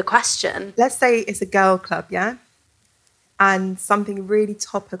not the question. Let's say it's a girl club, yeah? And something really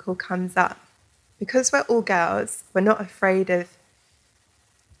topical comes up. Because we're all girls, we're not afraid of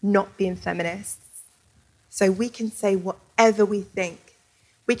not being feminists. So we can say whatever we think.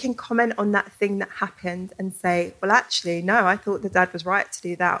 we can comment on that thing that happened and say, well, actually, no, I thought the dad was right to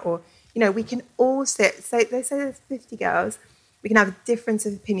do that. Or, we can all they say there's 50 girls, we can have a difference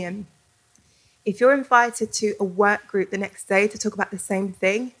of opinion. If you're invited to a work group the next day to talk about the same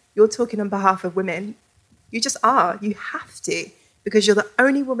thing, you're talking on behalf of women. You just are. You have to, because you're the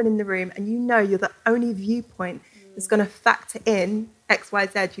only woman in the room and you're the only viewpoint that's going to factor in X, Y,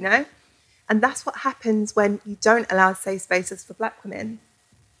 Z, And that's what happens when you don't allow safe spaces for Black women.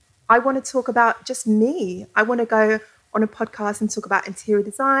 I want to talk about just me. I want to go on a podcast and talk about interior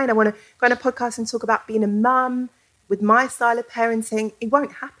design. I want to go on a podcast and talk about being a mum with my style of parenting. It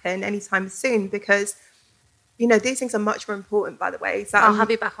won't happen anytime soon because, these things are much more important, by the way. So I'll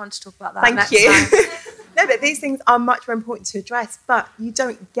have you back on to talk about that Thank you. No, but these things are much more important to address, but you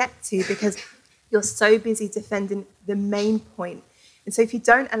don't get to because you're so busy defending the main point. And so if you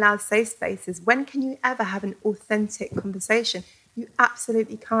don't allow safe spaces, when can you ever have an authentic conversation? You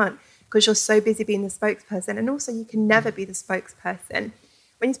absolutely can't because you're so busy being the spokesperson. And also you can never be the spokesperson.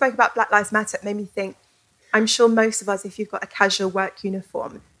 When you spoke about Black Lives Matter, it made me think, I'm sure most of us, if you've got a casual work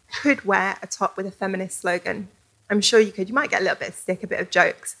uniform, could wear a top with a feminist slogan. I'm sure you could. You might get a little bit of stick, a bit of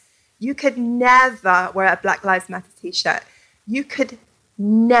jokes. You could never wear a Black Lives Matter t-shirt. You could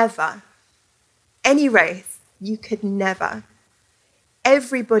never. Any race, you could never.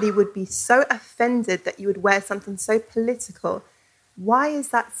 Everybody would be so offended that you would wear something so political. Why is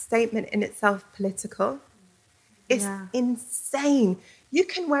that statement in itself political? It's insane. You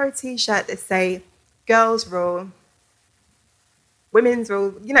can wear a t-shirt that say, girls rule, women's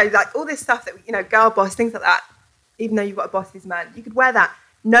rule, like all this stuff that, girl boss, things like that, even though you've got a boss who's a man. You could wear that.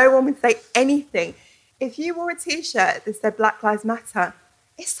 No one would say anything. If you wore a t-shirt that said Black Lives Matter,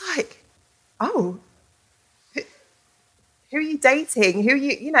 it's like, oh, who are you dating? Who are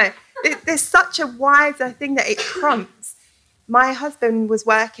you, there's such a wider thing that it prompts. My husband was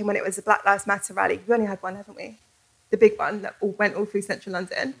working when it was a Black Lives Matter rally. We only had one, haven't we? The big one that went all through central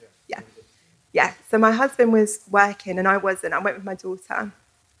London. Yeah. So my husband was working and I wasn't. I went with my daughter.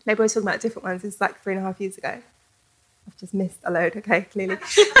 Maybe I was talking about different ones. It's like 3.5 years ago. I've just missed a load, okay, clearly.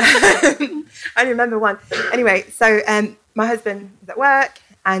 I only remember one. Anyway, so my husband was at work.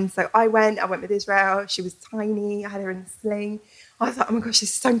 And so I went with Israel. She was tiny. I had her in a sling. I was like, oh my gosh, this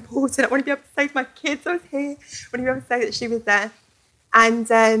is so important. I want to be able to say to my kids I was here. I want to be able to say that she was there. And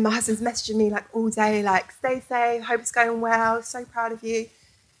my husband's messaging me like all day, like, stay safe, hope it's going well, so proud of you.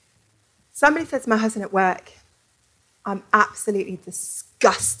 Somebody said to my husband at work, I'm absolutely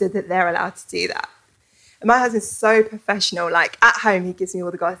disgusted that they're allowed to do that. And my husband's so professional, like at home he gives me all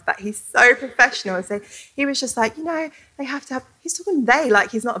the gossip, but he's so professional. So he was just like, they have to have, he's talking they,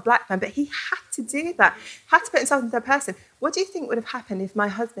 like he's not a black man, but he had to do that, had to put himself into a person. What do you think would have happened if my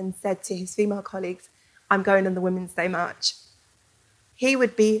husband said to his female colleagues, I'm going on the Women's Day March? He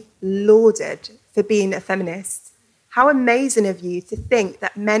would be lauded for being a feminist. How amazing of you to think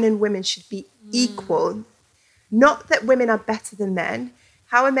that men and women should be equal. Not that women are better than men.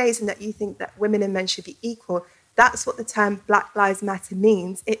 How amazing that you think that women and men should be equal. That's what the term Black Lives Matter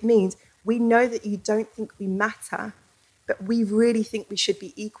means. It means we know that you don't think we matter, but we really think we should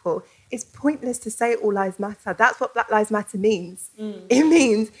be equal. It's pointless to say all lives matter. That's what Black Lives Matter means. It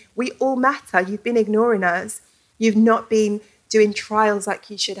means we all matter. You've been ignoring us. You've not been doing trials like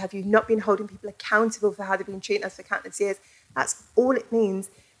you should have. You've not been holding people accountable for how they've been treating us for countless years. That's all it means.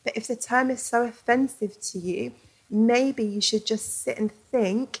 But if the term is so offensive to you, maybe you should just sit and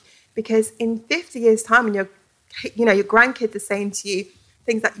think, because in 50 years' time, when your grandkids are saying to you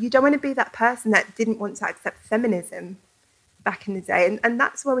things like, you don't want to be that person that didn't want to accept feminism back in the day. And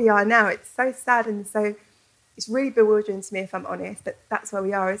that's where we are now. It's so sad and it's really bewildering to me, if I'm honest, but that's where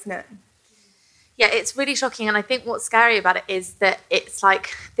we are, isn't it? Yeah, it's really shocking. And I think what's scary about it is that it's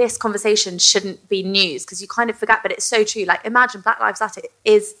like this conversation shouldn't be news, because you kind of forget, but it's so true. Like, imagine Black Lives Matter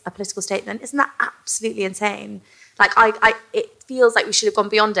is a political statement. Isn't that absolutely insane? Like, it feels like we should have gone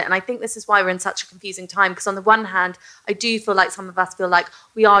beyond it. And I think this is why we're in such a confusing time, because on the one hand, I do feel like some of us feel like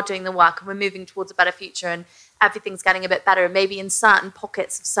we are doing the work and we're moving towards a better future and everything's getting a bit better. And maybe in certain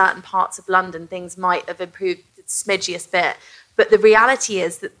pockets of certain parts of London, things might have improved the smidgiest bit. But the reality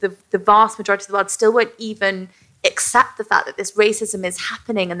is that the vast majority of the world still won't even accept the fact that this racism is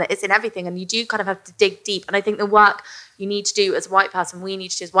happening and that it's in everything. And you do kind of have to dig deep. And I think the work you need to do as a white person, we need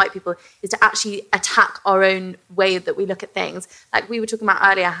to do as white people, is to actually attack our own way that we look at things. Like we were talking about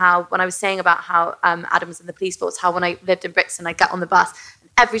earlier, how when I was saying about how Adam was in the police force, how when I lived in Brixton, I'd get on the bus.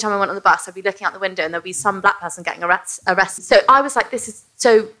 Every time I went on the bus, I'd be looking out the window and there'd be some black person getting arrested. So I was like, this is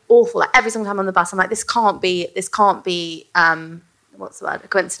so awful. Like every single time I'm on the bus, I'm like, this can't be, what's the word, a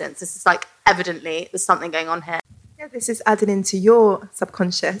coincidence. This is like, evidently, there's something going on here. Yeah, this is added into your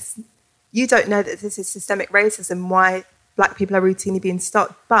subconscious. You don't know that this is systemic racism, why black people are routinely being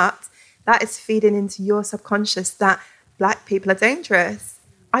stopped, but that is feeding into your subconscious that black people are dangerous.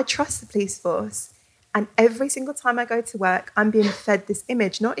 I trust the police force. And every single time I go to work, I'm being fed this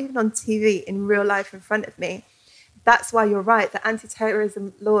image, not even on TV, in real life in front of me. That's why you're right, the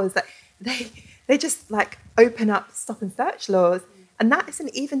anti-terrorism laws, that they just like open up stop and search laws. And that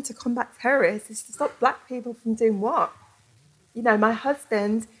isn't even to combat terrorists, it's to stop black people from doing what? You know, my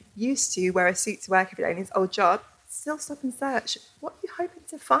husband used to wear a suit to work every day in his old job, still stop and search. What are you hoping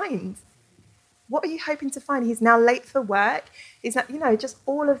to find? What are you hoping to find? He's now late for work. He's not, you know, just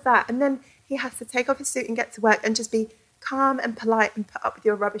all of that. And then he has to take off his suit and get to work and just be calm and polite and put up with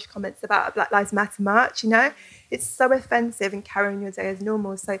your rubbish comments about a Black Lives Matter march, you know? It's so offensive and carrying your day as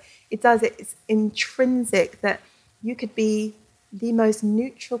normal. So it's intrinsic that you could be the most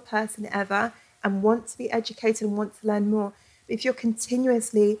neutral person ever and want to be educated and want to learn more. But if you're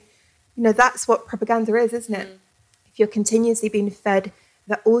continuously, you know, that's what propaganda is, isn't it? If you're continuously being fed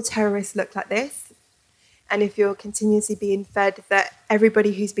that all terrorists look like this, and if you're continuously being fed that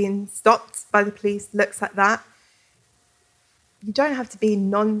everybody who's being stopped by the police looks like that, you don't have to be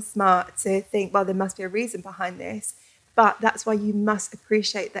non-smart to think, well, there must be a reason behind this. But that's why you must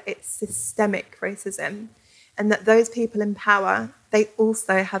appreciate that it's systemic racism and that those people in power, they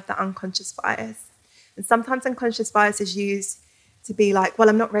also have that unconscious bias. And sometimes unconscious bias is used to be like, well,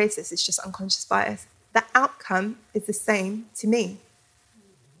 I'm not racist, it's just unconscious bias. The outcome is the same to me.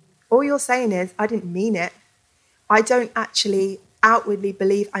 All you're saying is, I didn't mean it. I don't actually outwardly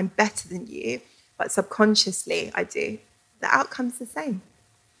believe I'm better than you, but subconsciously I do. The outcome's the same.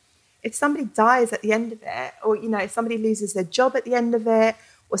 If somebody dies at the end of it, or, you know, if somebody loses their job at the end of it,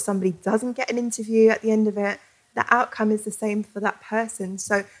 or somebody doesn't get an interview at the end of it, the outcome is the same for that person.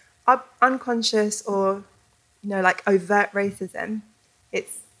 So unconscious or, you know, like overt racism,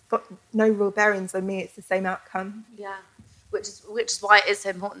 it's got no real bearings on me. It's the same outcome. Yeah. Which is why it is so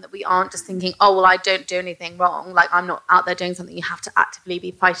important that we aren't just thinking, oh, well, I don't do anything wrong. Like, I'm not out there doing something. You have to actively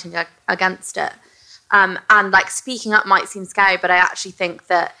be fighting against it. And like speaking up might seem scary, but I actually think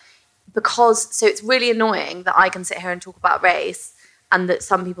that so it's really annoying that I can sit here and talk about race and that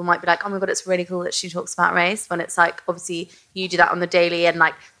some people might be like, oh my God, it's really cool that she talks about race, when it's like, obviously you do that on the daily, and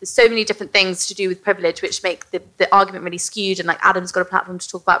like there's so many different things to do with privilege which make the argument really skewed, and like Adam's got a platform to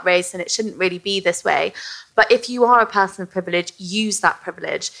talk about race and it shouldn't really be this way. But if you are a person of privilege, use that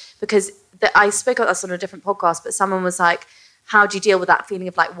privilege, because I spoke about this on a different podcast, but someone was like, how do you deal with that feeling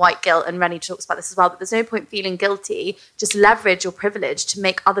of like white guilt? And Rennie talks about this as well, but there's no point feeling guilty. Just leverage your privilege to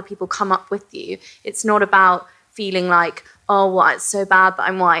make other people come up with you. It's not about feeling like, oh, well, it's so bad that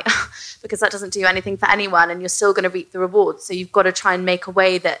I'm white, because that doesn't do anything for anyone and you're still going to reap the rewards. So you've got to try and make a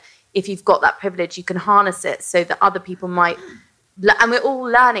way that if you've got that privilege, you can harness it so that other people might, and we're all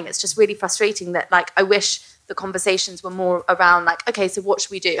learning. It's just really frustrating that, like, I wish the conversations were more around like, okay, so what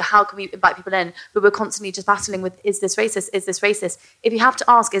should we do? How can we invite people in? But we're constantly just battling with, is this racist? Is this racist? If you have to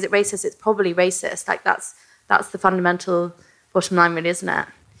ask, is it racist? It's probably racist. Like that's the fundamental bottom line, really, isn't it?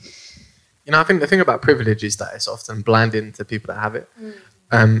 You know, I think the thing about privilege is that it's often blinding to people that have it.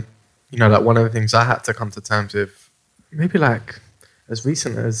 You know, like one of the things I had to come to terms with, maybe like as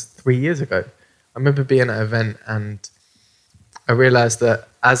recent as 3 years ago, I remember being at an event and I realised that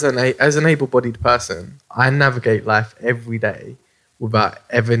as an able-bodied person, I navigate life every day without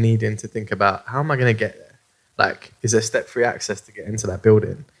ever needing to think about, how am I going to get there? Like, is there step-free access to get into that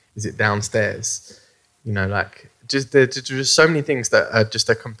building? Is it downstairs? You know, like, there's just so many things that are just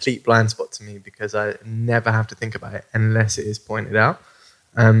a complete blind spot to me because I never have to think about it unless it is pointed out.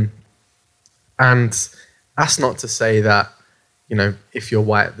 And that's not to say that, you know, if you're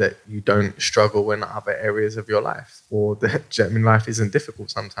white, that you don't struggle in other areas of your life, or that, I mean, life isn't difficult.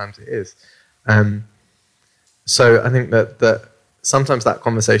 Sometimes it is. So I think that sometimes that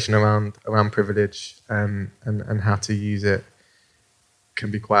conversation around privilege and how to use it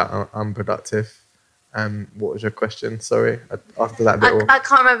can be quite unproductive. What was your question? Sorry, after that bit. I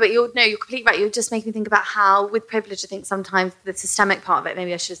can't remember. You're completely right. You're just making me think about how, with privilege, I think sometimes the systemic part of it,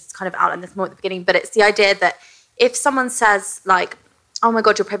 maybe I should kind of outline this more at the beginning, but it's the idea that if someone says like, oh my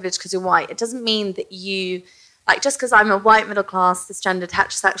God, you're privileged because you're white, it doesn't mean that you, like, just because I'm a white, middle-class, cisgendered,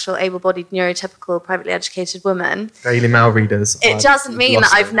 heterosexual, able-bodied, neurotypical, privately educated woman. Daily Mail readers. It doesn't mean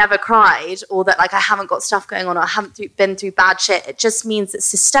that I've never cried, or that like I haven't got stuff going on, or I haven't been through bad shit. It just means that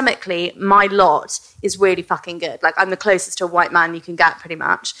systemically my lot is really fucking good. Like, I'm the closest to a white man you can get, pretty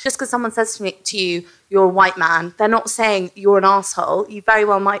much. Just because someone says to you, you're a white man, they're not saying you're an asshole. You very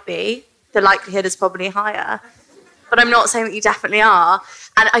well might be. The likelihood is probably higher. But I'm not saying that you definitely are.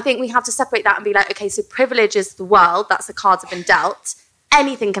 And I think we have to separate that and be like, okay, so privilege is the world, that's the cards have been dealt.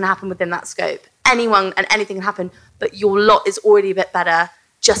 Anything can happen within that scope. Anyone and anything can happen, but your lot is already a bit better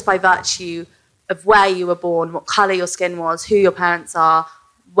just by virtue of where you were born, what colour your skin was, who your parents are,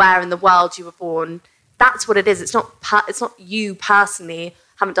 where in the world you were born. That's what it is. It's not you personally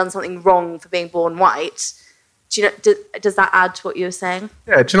haven't done something wrong for being born white. Do you know? Does that add to what you were saying?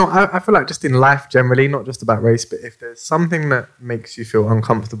 Yeah, do you know, I feel like just in life generally, not just about race, but if there's something that makes you feel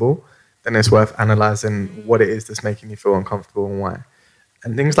uncomfortable, then it's worth analysing what it is that's making you feel uncomfortable and why.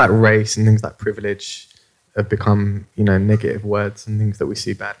 And things like race and things like privilege have become, negative words and things that we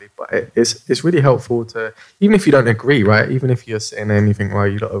see badly. But it's really helpful to, even if you don't agree, right? Even if you're saying anything, well,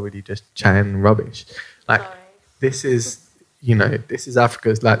 you lot are really just chatting rubbish. Like, this is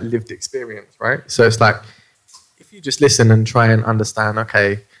Africa's like lived experience, right? So it's like, if you just listen and try and understand,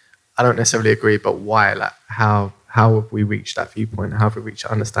 okay, I don't necessarily agree, but why? Like, how have we reached that viewpoint? How have we reached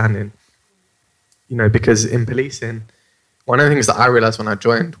understanding? Because in policing, one of the things that I realized when I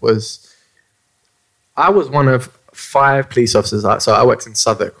joined was I was one of 5 police officers. So I worked in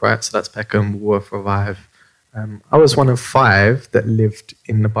Southwark, right? So that's Peckham, Woolworth, Revive. I was one of 5 that lived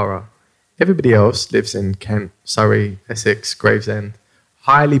in the borough. Everybody else lives in Kent, Surrey, Essex, Gravesend,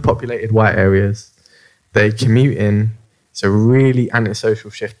 highly populated white areas. They commute in. It's a really antisocial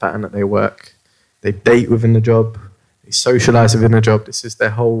shift pattern that they work. They date within the job. They socialise within the job. This is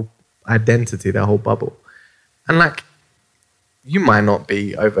their whole identity, their whole bubble. And like, you might not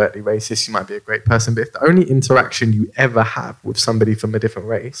be overtly racist, you might be a great person, but if the only interaction you ever have with somebody from a different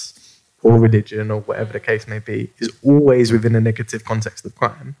race or religion or whatever the case may be is always within a negative context of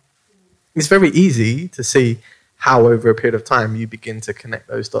crime, it's very easy to see how over a period of time you begin to connect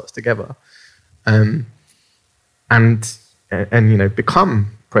those dots together and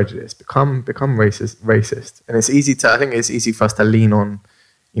become prejudiced, become racist. And I think it's easy for us to lean on,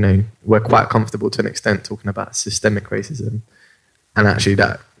 we're quite comfortable to an extent talking about systemic racism. And actually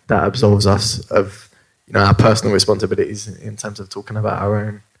that absolves us of, our personal responsibilities in terms of talking about our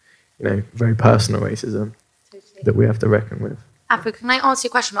own, very personal racism that we have to reckon with. Afra, can I ask you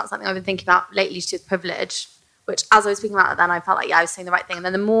a question about something I've been thinking about lately to do with privilege, which as I was speaking about it then, I felt like, I was saying the right thing. And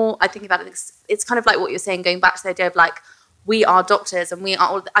then the more I think about it, it's kind of like what you're saying, going back to the idea of like, we are doctors and we are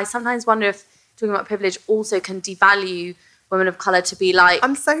all... I sometimes wonder if talking about privilege also can devalue women of colour to be like...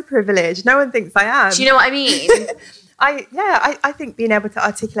 I'm so privileged. No one thinks I am. Do you know what I mean? I think being able to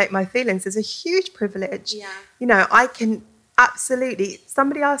articulate my feelings is a huge privilege. Yeah. I can absolutely...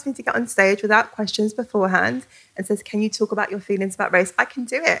 Somebody asked me to get on stage without questions beforehand and says, can you talk about your feelings about race? I can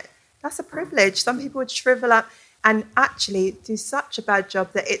do it. That's a privilege. Some people would shrivel up and actually do such a bad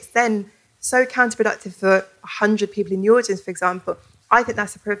job that it's then so counterproductive for 100 people in the audience, for example. I think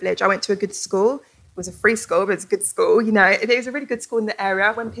that's a privilege. I went to a good school. It was a free school, but it's a good school. It was a really good school in the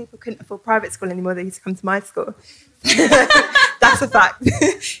area. When people couldn't afford private school anymore, they used to come to my school. That's a fact.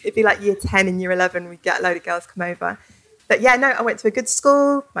 It'd be like year 10 and year 11, we'd get a load of girls come over. But I went to a good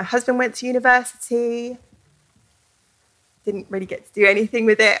school. My husband went to university. Didn't really get to do anything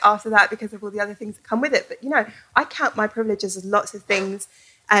with it after that because of all the other things that come with it. But, I count my privileges as lots of things.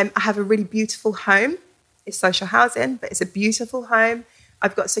 I have a really beautiful home. It's social housing, but it's a beautiful home.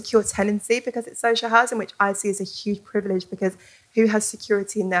 I've got secure tenancy because it's social housing, which I see as a huge privilege because who has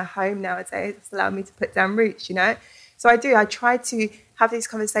security in their home nowadays? It's allowed me to put down roots, So I try to have these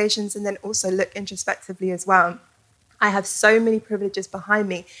conversations and then also look introspectively as well. I have so many privileges behind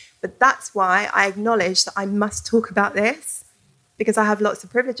me, but that's why I acknowledge that I must talk about this because I have lots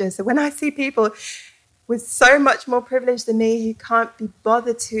of privileges. So when I see people with so much more privilege than me who can't be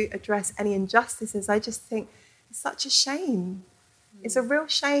bothered to address any injustices, I just think it's such a shame. It's a real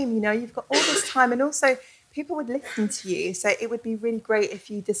shame, you've got all this time and also people would listen to you. So it would be really great if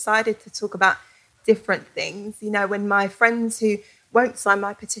you decided to talk about different things. When my friends who won't sign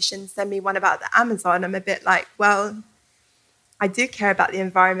my petition send me one about the Amazon, I'm a bit like, well, I do care about the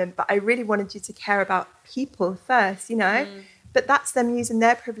environment, but I really wanted you to care about people first, But that's them using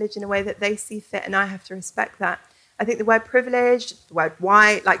their privilege in a way that they see fit, and I have to respect that. I think the word privilege, the word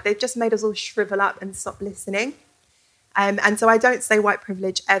white, they've just made us all shrivel up and stop listening. And so I don't say white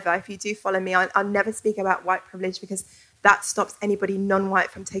privilege ever. If you do follow me, I'll never speak about white privilege because that stops anybody non-white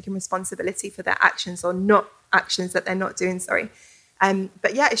from taking responsibility for their actions or not actions that they're not doing,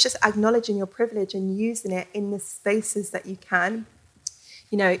 But it's just acknowledging your privilege and using it in the spaces that you can.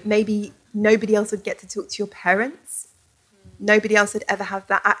 Maybe nobody else would get to talk to your parents. Nobody else would ever have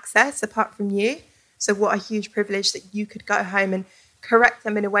that access apart from you. So what a huge privilege that you could go home and correct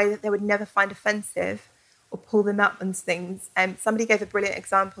them in a way that they would never find offensive or pull them up on things. Somebody gave a brilliant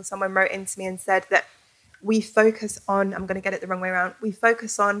example. Someone wrote into me and said that we focus on, I'm going to get it the wrong way around, we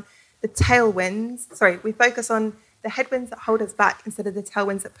focus on the tailwinds, we focus on the headwinds that hold us back instead of the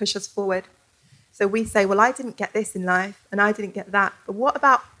tailwinds that push us forward. So we say, well, I didn't get this in life and I didn't get that. But what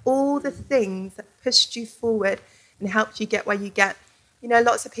about all the things that pushed you forward and helped you get where you get? You know,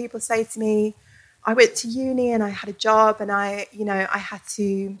 lots of people say to me, I went to uni and I had a job and I had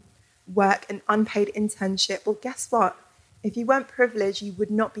to work an unpaid internship. Well, guess what? If you weren't privileged, you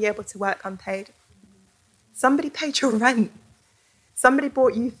would not be able to work unpaid. Somebody paid your rent. Somebody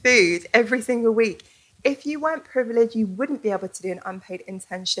bought you food every single week. If you weren't privileged, you wouldn't be able to do an unpaid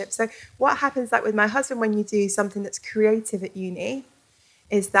internship. So what happens, like with my husband, when you do something that's creative at uni,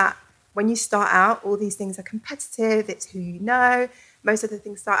 is that when you start out, all these things are competitive. It's who you know. Most of the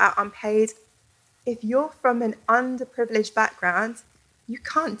things start out unpaid. If you're from an underprivileged background, you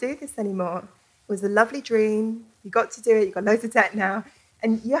can't do this anymore. It was a lovely dream. You got to do it. You've got loads of debt now.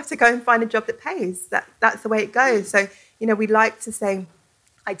 And you have to go and find a job that pays. That's the way it goes. So, you know, we like to say,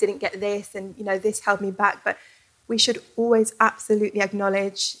 I didn't get this and, you know, this held me back. But we should always absolutely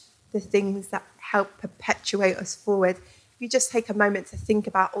acknowledge the things that help perpetuate us forward. If you just take a moment to think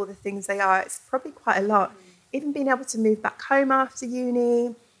about all the things they are, it's probably quite a lot. Even being able to move back home after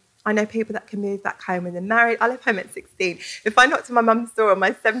uni. I know people that can move back home when they're married. I left home at 16. If I knocked on my mum's door on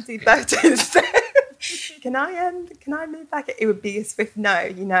my 17th birthday and said, can I move back? It would be a swift no,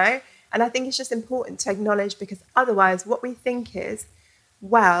 you know? And I think it's just important to acknowledge, because otherwise what we think is,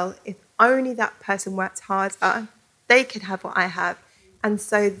 well, if only that person worked harder, they could have what I have. And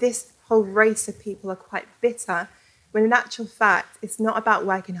so this whole race of people are quite bitter, when in actual fact, it's not about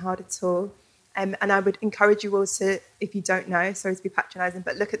working hard at all. And I would encourage you all to, if you don't know, sorry to be patronising,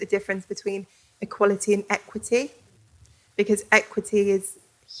 but look at the difference between equality and equity, because equity is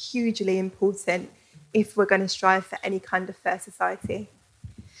hugely important if we're going to strive for any kind of fair society.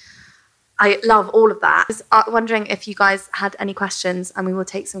 I love all of that. I was wondering if you guys had any questions, and we will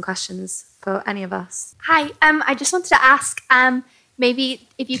take some questions for any of us. Hi, I just wanted to ask, maybe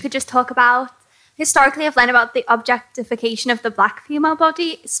if you could just talk about, historically I've learned about the objectification of the Black female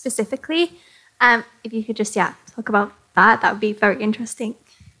body specifically. If you could just, talk about that would be very interesting.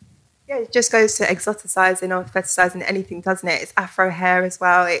 Yeah, it just goes to exoticizing or fetishizing anything, doesn't it? It's Afro hair as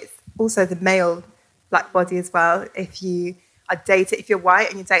well. It's also the male Black body as well. If you're white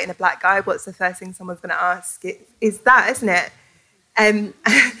and you're dating a Black guy, what's the first thing someone's going to ask? Is that, isn't it?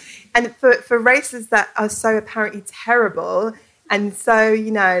 And for races that are so apparently terrible and so,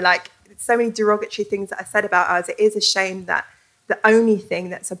 you know, like so many derogatory things that are said about us, it is a shame that the only thing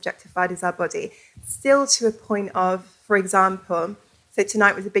that's objectified is our body. Still to a point of, for example, so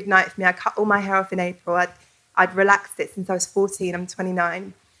tonight was a big night for me. I cut all my hair off in April. I'd relaxed it since I was 14. I'm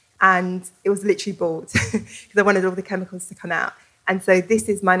 29. And it was literally bald because I wanted all the chemicals to come out. And so this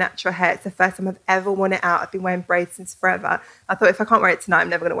is my natural hair. It's the first time I've ever worn it out. I've been wearing braids since forever. I thought, if I can't wear it tonight, I'm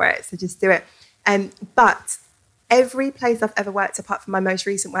never going to wear it. So just do it. But every place I've ever worked, apart from my most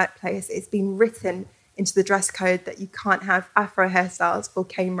recent workplace, it's been written into the dress code that you can't have Afro hairstyles or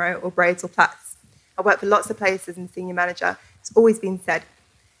cane row or braids or plaits. I worked for lots of places and senior manager. It's always been said,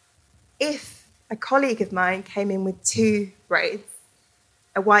 if a colleague of mine came in with 2 braids,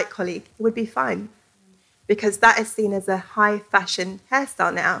 a white colleague, it would be fine, because that is seen as a high fashion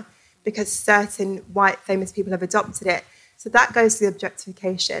hairstyle now, because certain white famous people have adopted it. So that goes to the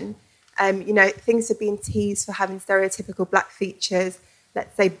objectification. You know, things have been teased for having stereotypical Black features,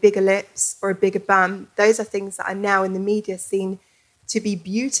 let's say bigger lips or a bigger bum. Those are things that are now in the media seen to be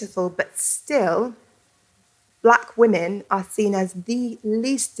beautiful, but still Black women are seen as the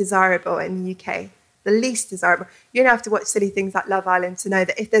least desirable in the UK. The least desirable. You don't have to watch silly things like Love Island to know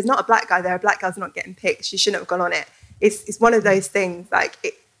that if there's not a Black guy there, a Black girl's not getting picked. She shouldn't have gone on it. It's one of those things, like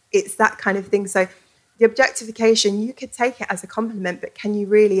it's that kind of thing. So the objectification, you could take it as a compliment, but can you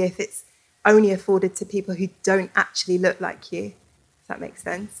really if it's only afforded to people who don't actually look like you? If that makes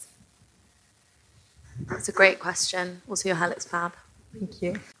sense. That's a great question. Also, your hair looks fab. Thank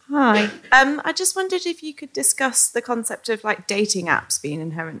you. Hi. I just wondered if you could discuss the concept of like dating apps being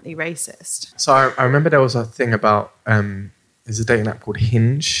inherently racist. So I remember there was a thing about there's a dating app called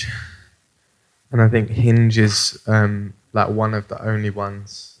Hinge, and I think Hinge is like one of the only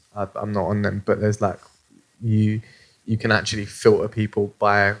ones. I'm not on them, but there's like you can actually filter people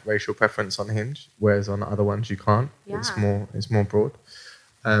by racial preference on Hinge, whereas on other ones you can't. Yeah. It's more broad.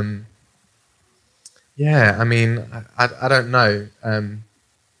 Yeah, I mean, I don't know.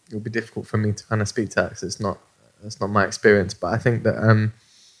 It would be difficult for me to kind of speak to that because that's not my experience. But I think that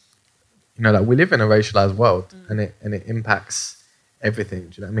you know, like we live in a racialized world, and it impacts everything.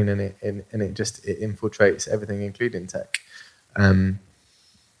 Do you know what I mean? And it infiltrates everything, including tech.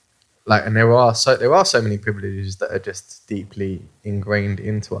 and there are so many privileges that are just deeply ingrained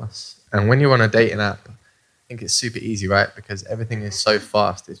into us. And when you're on a dating app, I think it's super easy, right? Because everything is so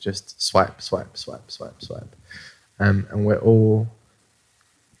fast. It's just swipe, swipe, swipe, swipe, swipe. And we're all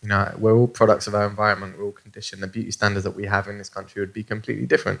products of our environment. We're all conditioned. The beauty standards that we have in this country would be completely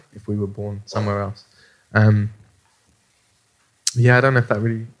different if we were born somewhere else. Yeah, I don't know if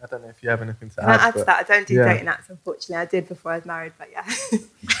you have anything to add. Can I add to that? I don't do dating apps, unfortunately. I did before I was married, but yeah.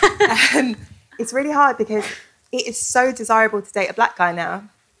 It's really hard because it is so desirable to date a black guy now.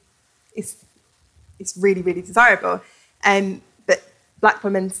 It's really, really desirable. But black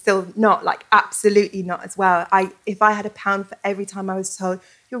women still not, like absolutely not as well. If I had £1 for every time I was told,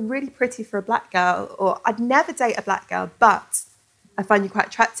 you're really pretty for a black girl, or I'd never date a black girl, but I find you quite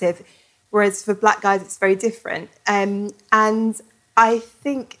attractive. Whereas for black guys, it's very different. And I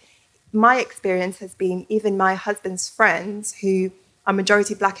think my experience has been, even my husband's friends, who are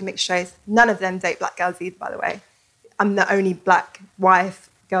majority black and mixed race, none of them date black girls either, by the way. I'm the only black wife,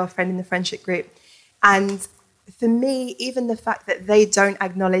 girlfriend in the friendship group. And for me, even the fact that they don't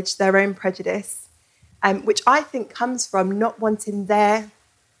acknowledge their own prejudice, which I think comes from not wanting their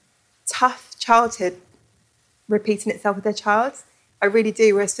tough childhood repeating itself with their child. I really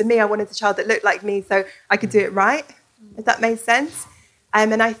do. Whereas for me, I wanted a child that looked like me so I could do it right, if that made sense.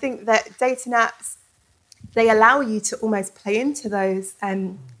 And I think that dating apps, they allow you to almost play into those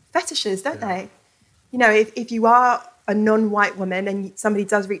fetishes, don't they? You know, if you are a non-white woman and somebody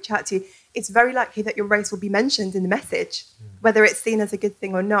does reach out to you, it's very likely that your race will be mentioned in the message, whether it's seen as a good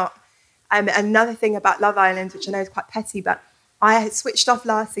thing or not. Another thing about Love Island, which I know is quite petty, but I had switched off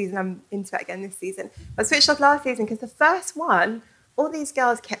last season. I'm into it again this season. I switched off last season because the first one, all these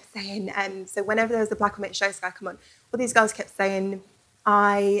girls kept saying, so whenever there was a black or mixed race guy come on, all these girls kept saying,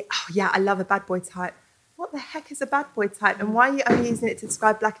 I love a bad boy type. What the heck is a bad boy type? And why are you only using it to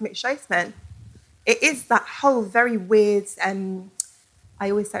describe black and mixed race men? It is that whole very weird, I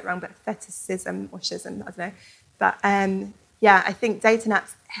always say it wrong, but fetishism or schism, I don't know. But I think dating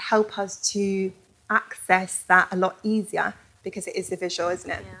apps help us to access that a lot easier because it is the visual, isn't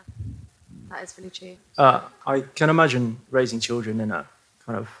it? Yeah, that is really true. I can imagine raising children in a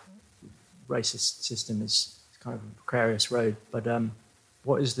kind of racist system is kind of a precarious road. But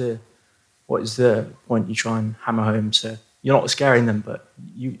what is the point you try and hammer home? So you're not scaring them, but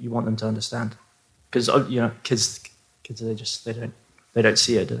you want them to understand, because kids they don't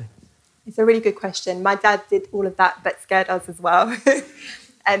see it, do they? It's a really good question. My dad did all of that, but scared us as well.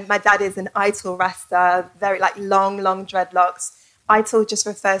 And my dad is an Ital Rasta, very long dreadlocks. Ital just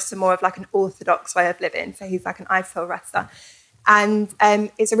refers to more of like an orthodox way of living. So he's like an Ital Rasta. And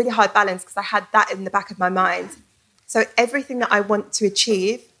it's a really hard balance because I had that in the back of my mind. So everything that I want to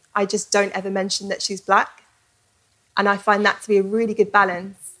achieve, I just don't ever mention that she's black. And I find that to be a really good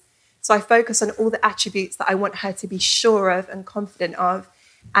balance. So I focus on all the attributes that I want her to be sure of and confident of,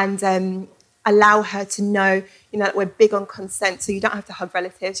 and allow her to know, that we're big on consent. So you don't have to hug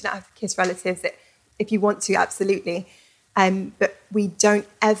relatives, you don't have to kiss relatives. If you want to, absolutely. But we don't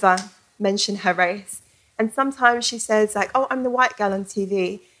ever mention her race. And sometimes she says like, oh, I'm the white girl on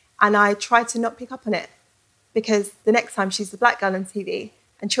TV. And I try to not pick up on it because the next time she's the black girl on TV,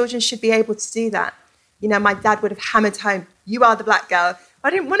 and children should be able to do that. My dad would have hammered home, you are the black girl. I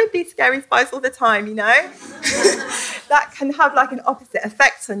didn't want to be Scary Spice all the time, That can have like an opposite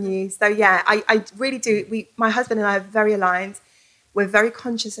effect on you. So yeah, I really do. My husband and I are very aligned. We're very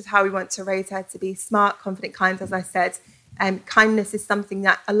conscious of how we want to raise her to be smart, confident, kind, as I said. Kindness is something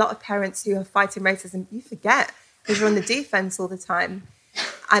that a lot of parents who are fighting racism, you forget because you're on the defense all the time.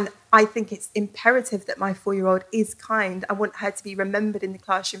 And I think it's imperative that my 4-year-old is kind. I want her to be remembered in the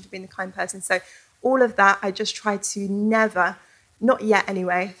classroom for being a kind person. So all of that, I just try to never, not yet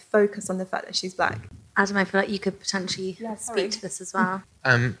anyway, focus on the fact that she's black. Adam, I feel like you could potentially speak to this as well.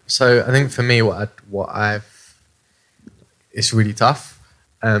 So I think for me, it's really tough.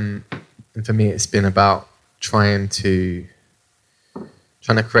 And for me, it's been about trying to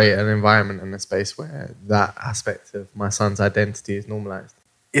create an environment and a space where that aspect of my son's identity is normalized.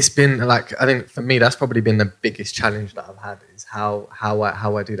 It's been like, I think for me, that's probably been the biggest challenge that I've had, is how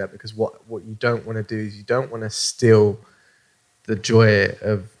I do that. Because what you don't want to do is you don't want to steal the joy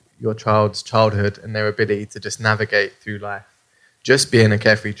of your child's childhood and their ability to just navigate through life, just being a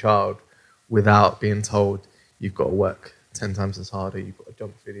carefree child without being told you've got to work 10 times as hard or you've got to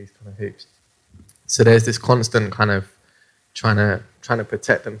jump through these kind of hoops. So there's this constant kind of trying to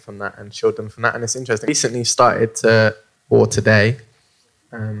protect them from that and shield them from that. And it's interesting. Recently today,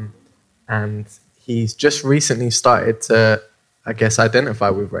 and he's just recently started to, I guess, identify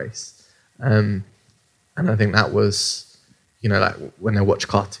with race. And I think that was, you know, like when they watch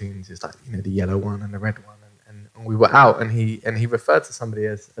cartoons, it's like, you know, the yellow one and the red one. And we were out, and he referred to somebody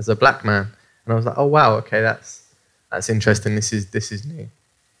as a black man, and I was like, oh wow, okay, that's interesting. This is new.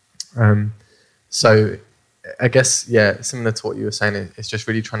 So I guess, yeah, similar to what you were saying, it's just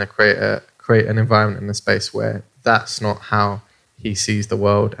really trying to create an environment in a space where that's not how he sees the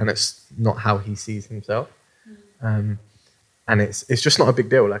world, and it's not how he sees himself. And it's just not a big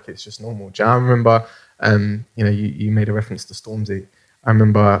deal. Like, it's just normal. I remember, you know, you made a reference to Stormzy. I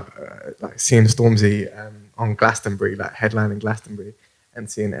remember like seeing Stormzy on Glastonbury, like headlining Glastonbury, and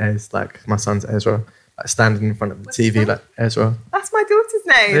seeing Ez, like my son's Ezra, like standing in front of the TV, like Ezra. That's my daughter's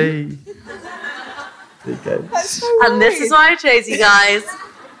name. Hey. There you go. That's so And weird. this is why I chose you guys.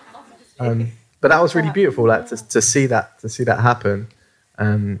 But that was really beautiful, like to see that happen,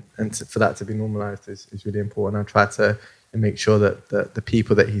 and for that to be normalised is really important. I try to make sure that the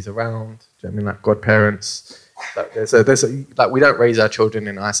people that he's around, do you know what I mean, like godparents, like there's a like, we don't raise our children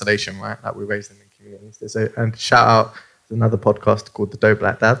in isolation, right? Like, we raise them in communities. And shout out to another podcast called the Dope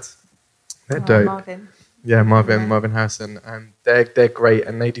Black Dads. They're dope. Marvin. Yeah, Marvin Harrison, and they're great,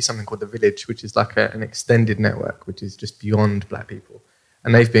 and they do something called the Village, which is like an extended network, which is just beyond black people,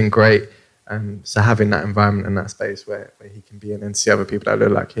 and they've been great. So having that environment and that space where he can be in and see other people that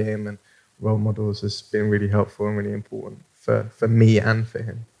look like him and role models has been really helpful and really important for me and for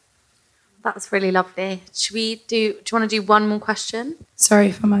him. That's really lovely. Do you want to do one more question?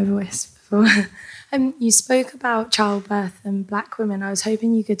 Sorry for my voice before. You spoke about childbirth and black women. I was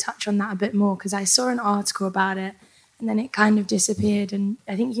hoping you could touch on that a bit more, because I saw an article about it and then it kind of disappeared. And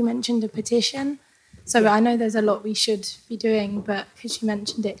I think you mentioned a petition. So I know there's a lot we should be doing, but because you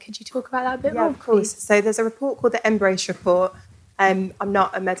mentioned it, could you talk about that a bit more? Yeah, of course. Please? So there's a report called the Embrace Report. I'm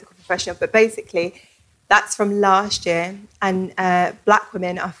not a medical professional, but basically that's from last year. And black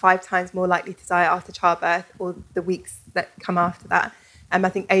women are 5 times more likely to die after childbirth or the weeks that come after that. I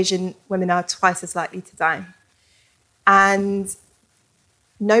think Asian women are twice as likely to die. And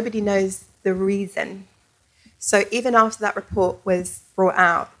nobody knows the reason. So even after that report was brought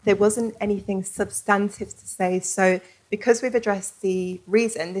out, there wasn't anything substantive to say. So because we've addressed the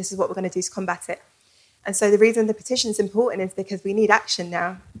reason, this is what we're going to do to combat it. And so the reason the petition is important is because we need action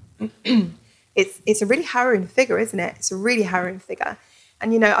now. It's a really harrowing figure, isn't it? It's a really harrowing figure.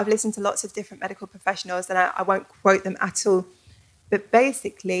 And, you know, I've listened to lots of different medical professionals, and I won't quote them at all. But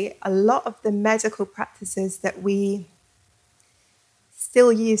basically, a lot of the medical practices that we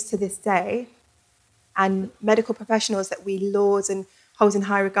still use to this day, and medical professionals that we laud and hold in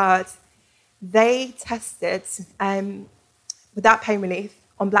high regard, they tested without pain relief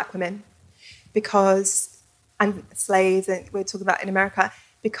on black women and slaves, and we're talking about in America,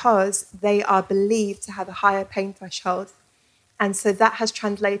 because they are believed to have a higher pain threshold. And so that has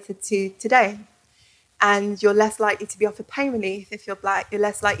translated to today. And you're less likely to be offered pain relief if you're black. You're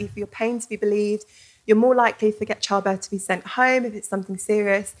less likely for your pain to be believed. You're more likely for childbirth to be sent home if it's something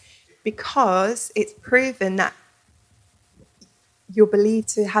serious, because it's proven that you're believed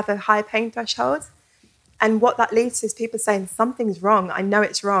to have a high pain threshold. And what that leads to is people saying, something's wrong, I know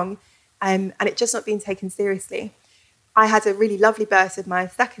it's wrong, and it's just not being taken seriously. I had a really lovely birth with my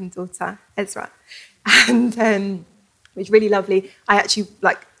second daughter, Ezra, and it was really lovely. I actually,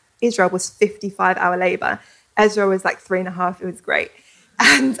 Israel was 55-hour labour. Ezra was 3.5. It was great.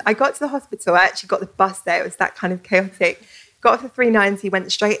 And I got to the hospital. I actually got the bus there. It was that kind of chaotic. Got off the 390,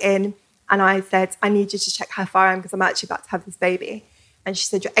 went straight in, and I said, I need you to check how far I am because I'm actually about to have this baby. And she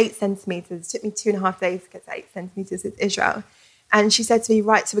said, you're 8 centimetres. It took me 2.5 days to get to 8 centimetres with Israel. And she said to me,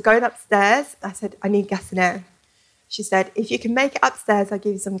 right, so we're going upstairs. I said, I need gas and air. She said, if you can make it upstairs, I'll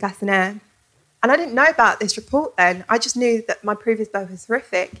give you some gas and air. And I didn't know about this report then. I just knew that my previous birth was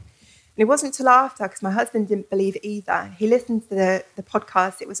horrific. And it wasn't until after, because my husband didn't believe it either. He listened to the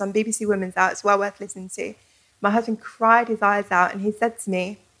podcast. It was on BBC Women's Hour. It's well worth listening to. My husband cried his eyes out, and he said to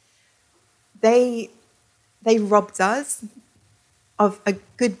me, they robbed us of a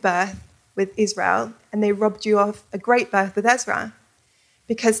good birth with Israel, and they robbed you of a great birth with Ezra,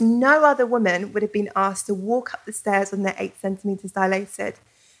 because no other woman would have been asked to walk up the stairs when they're 8 centimetres dilated.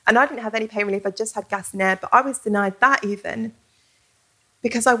 And I didn't have any pain relief. I just had gas and air, but I was denied that even,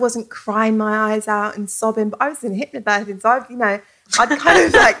 because I wasn't crying my eyes out and sobbing, but I was in hypnobirthing. So I'd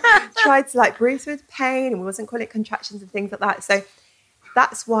kind of tried to breathe with pain, and we wasn't calling it contractions and things like that. So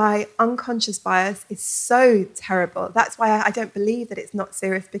that's why unconscious bias is so terrible. That's why I don't believe that it's not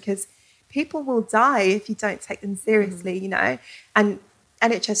serious, because people will die if you don't take them seriously, And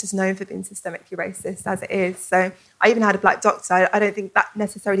NHS is known for being systemically racist as it is. So I even had a black doctor. I don't think that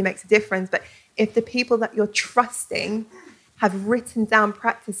necessarily makes a difference. But if the people that you're trusting have written down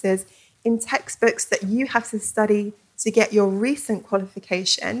practices in textbooks that you have to study to get your recent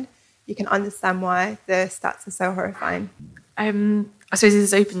qualification, you can understand why the stats are so horrifying. I suppose this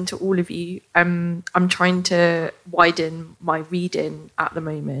is open to all of you. I'm trying to widen my reading at the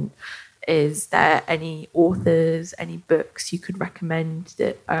moment. Is there any authors, any books you could recommend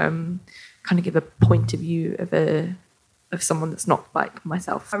that kind of give a point of view of someone that's not like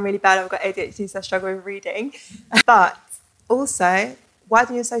myself? I'm really bad. I've got ADHD, so I struggle with reading. But also,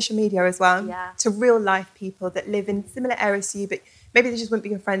 widen your social media as well to real life people that live in similar areas to you, but maybe they just wouldn't be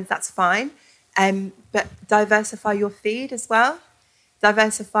your friends. That's fine. But diversify your feed as well.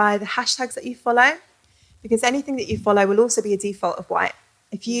 Diversify the hashtags that you follow, because anything that you follow will also be a default of white.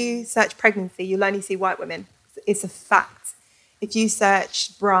 If you search pregnancy, you'll only see white women. It's a fact. If you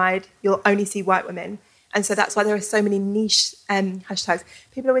search bride, you'll only see white women. And so that's why there are so many niche hashtags.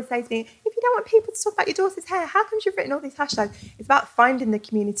 People always say to me, if you don't want people to talk about your daughter's hair, how come you've written all these hashtags? It's about finding the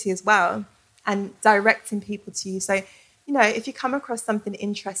community as well and directing people to you. So, you know, if you come across something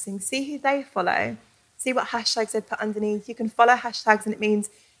interesting, see who they follow. See what hashtags they put underneath. You can follow hashtags and it means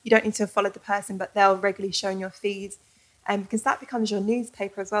you don't need to follow the person, but they'll regularly show in your feed. Because that becomes your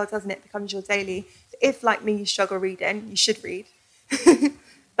newspaper as well, doesn't it? It becomes your daily. If, like me, you struggle reading, you should read.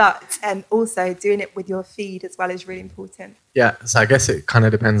 But also doing it with your feed as well is really important. Yeah, so I guess it kind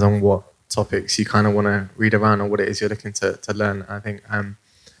of depends on what topics you kind of want to read around or what it is you're looking to learn. I think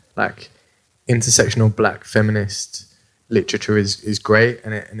like intersectional black feminist literature is great,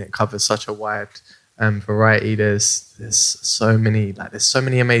 and it covers such a wide variety. There's so many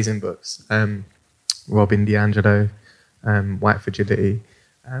amazing books. Robin DiAngelo, White Fragility.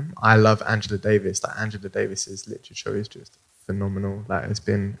 I love Angela Davis. Like Angela Davis's literature is just phenomenal. Like it's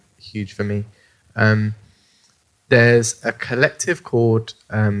been huge for me. There's a collective called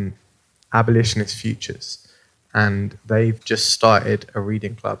Abolitionist Futures, and they've just started a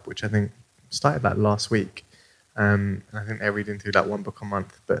reading club, which I think started like last week. And I think they're reading through like one book a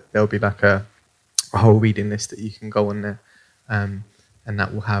month, but there'll be like a whole reading list that you can go on there, and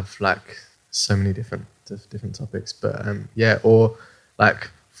that will have like so many different topics. But or like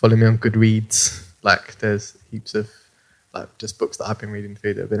follow me on Goodreads. Like there's heaps of like just books that I've been reading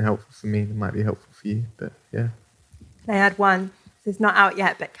through that have been helpful for me that might be helpful for you. But yeah. Can I add one? It's not out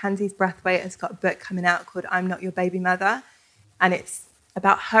yet, but Candice Brathwaite has got a book coming out called I'm Not Your Baby Mother. And it's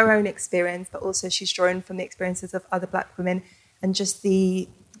about her own experience, but also she's drawing from the experiences of other black women and just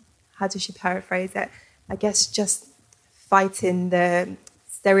how does she paraphrase it? I guess just fighting the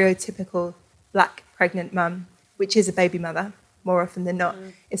stereotypical black pregnant mum, which is a baby mother more often than not.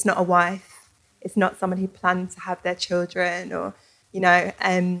 It's not a wife. It's not someone who planned to have their children or,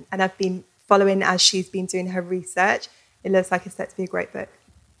 and I've been following as she's been doing her research. It looks like it's set to be a great book.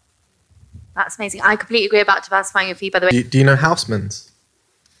 That's amazing. I completely agree about diversifying your feed, by the way. Do you know Houseman's?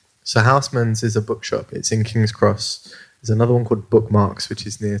 So Houseman's is a bookshop. It's in King's Cross. There's another one called Bookmarks, which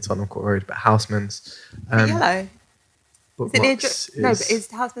is near Tottenham Court Road, but Houseman's... yellow? Bookmarks is it near no, but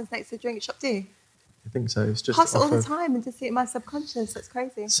is Houseman's next to a drink shop too? I think so. It's just pass it all the time and just see it in my subconscious. That's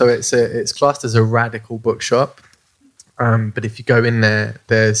crazy. So it's classed as a radical bookshop. But if you go in there,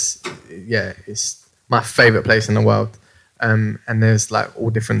 it's my favourite place in the world. And there's like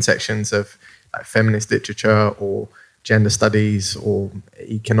all different sections of like feminist literature or gender studies or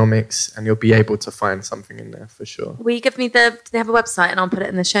economics, and you'll be able to find something in there for sure. Will you give me do they have a website and I'll put it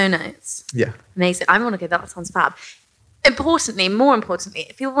in the show notes? Yeah. Amazing. I want to go, that sounds fab. More importantly,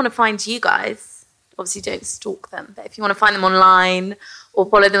 if people want to find you guys, obviously don't stalk them, but if you want to find them online or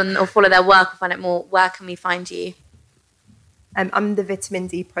follow them or follow their work or find out more, where can we find you? I'm the Vitamin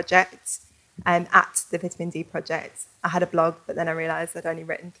D Project, at the Vitamin D Project. I had a blog, but then I realised I'd only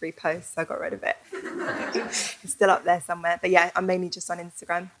written 3 posts, so I got rid of it. It's still up there somewhere. But yeah, I'm mainly just on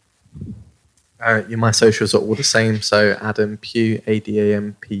Instagram. My socials are all the same. So Adam Pugh,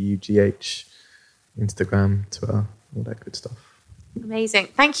 ADAMPUGH, Instagram, Twitter, all that good stuff. Amazing.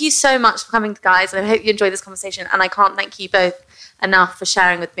 Thank you so much for coming, guys. I hope you enjoyed this conversation. And I can't thank you both enough for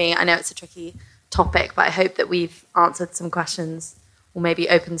sharing with me. I know it's a tricky topic, but I hope that we've answered some questions or maybe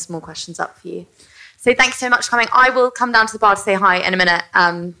opened some more questions up for you. So thanks so much for coming. I will come down to the bar to say hi in a minute.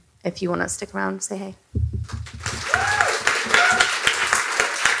 If you want to stick around, say hey.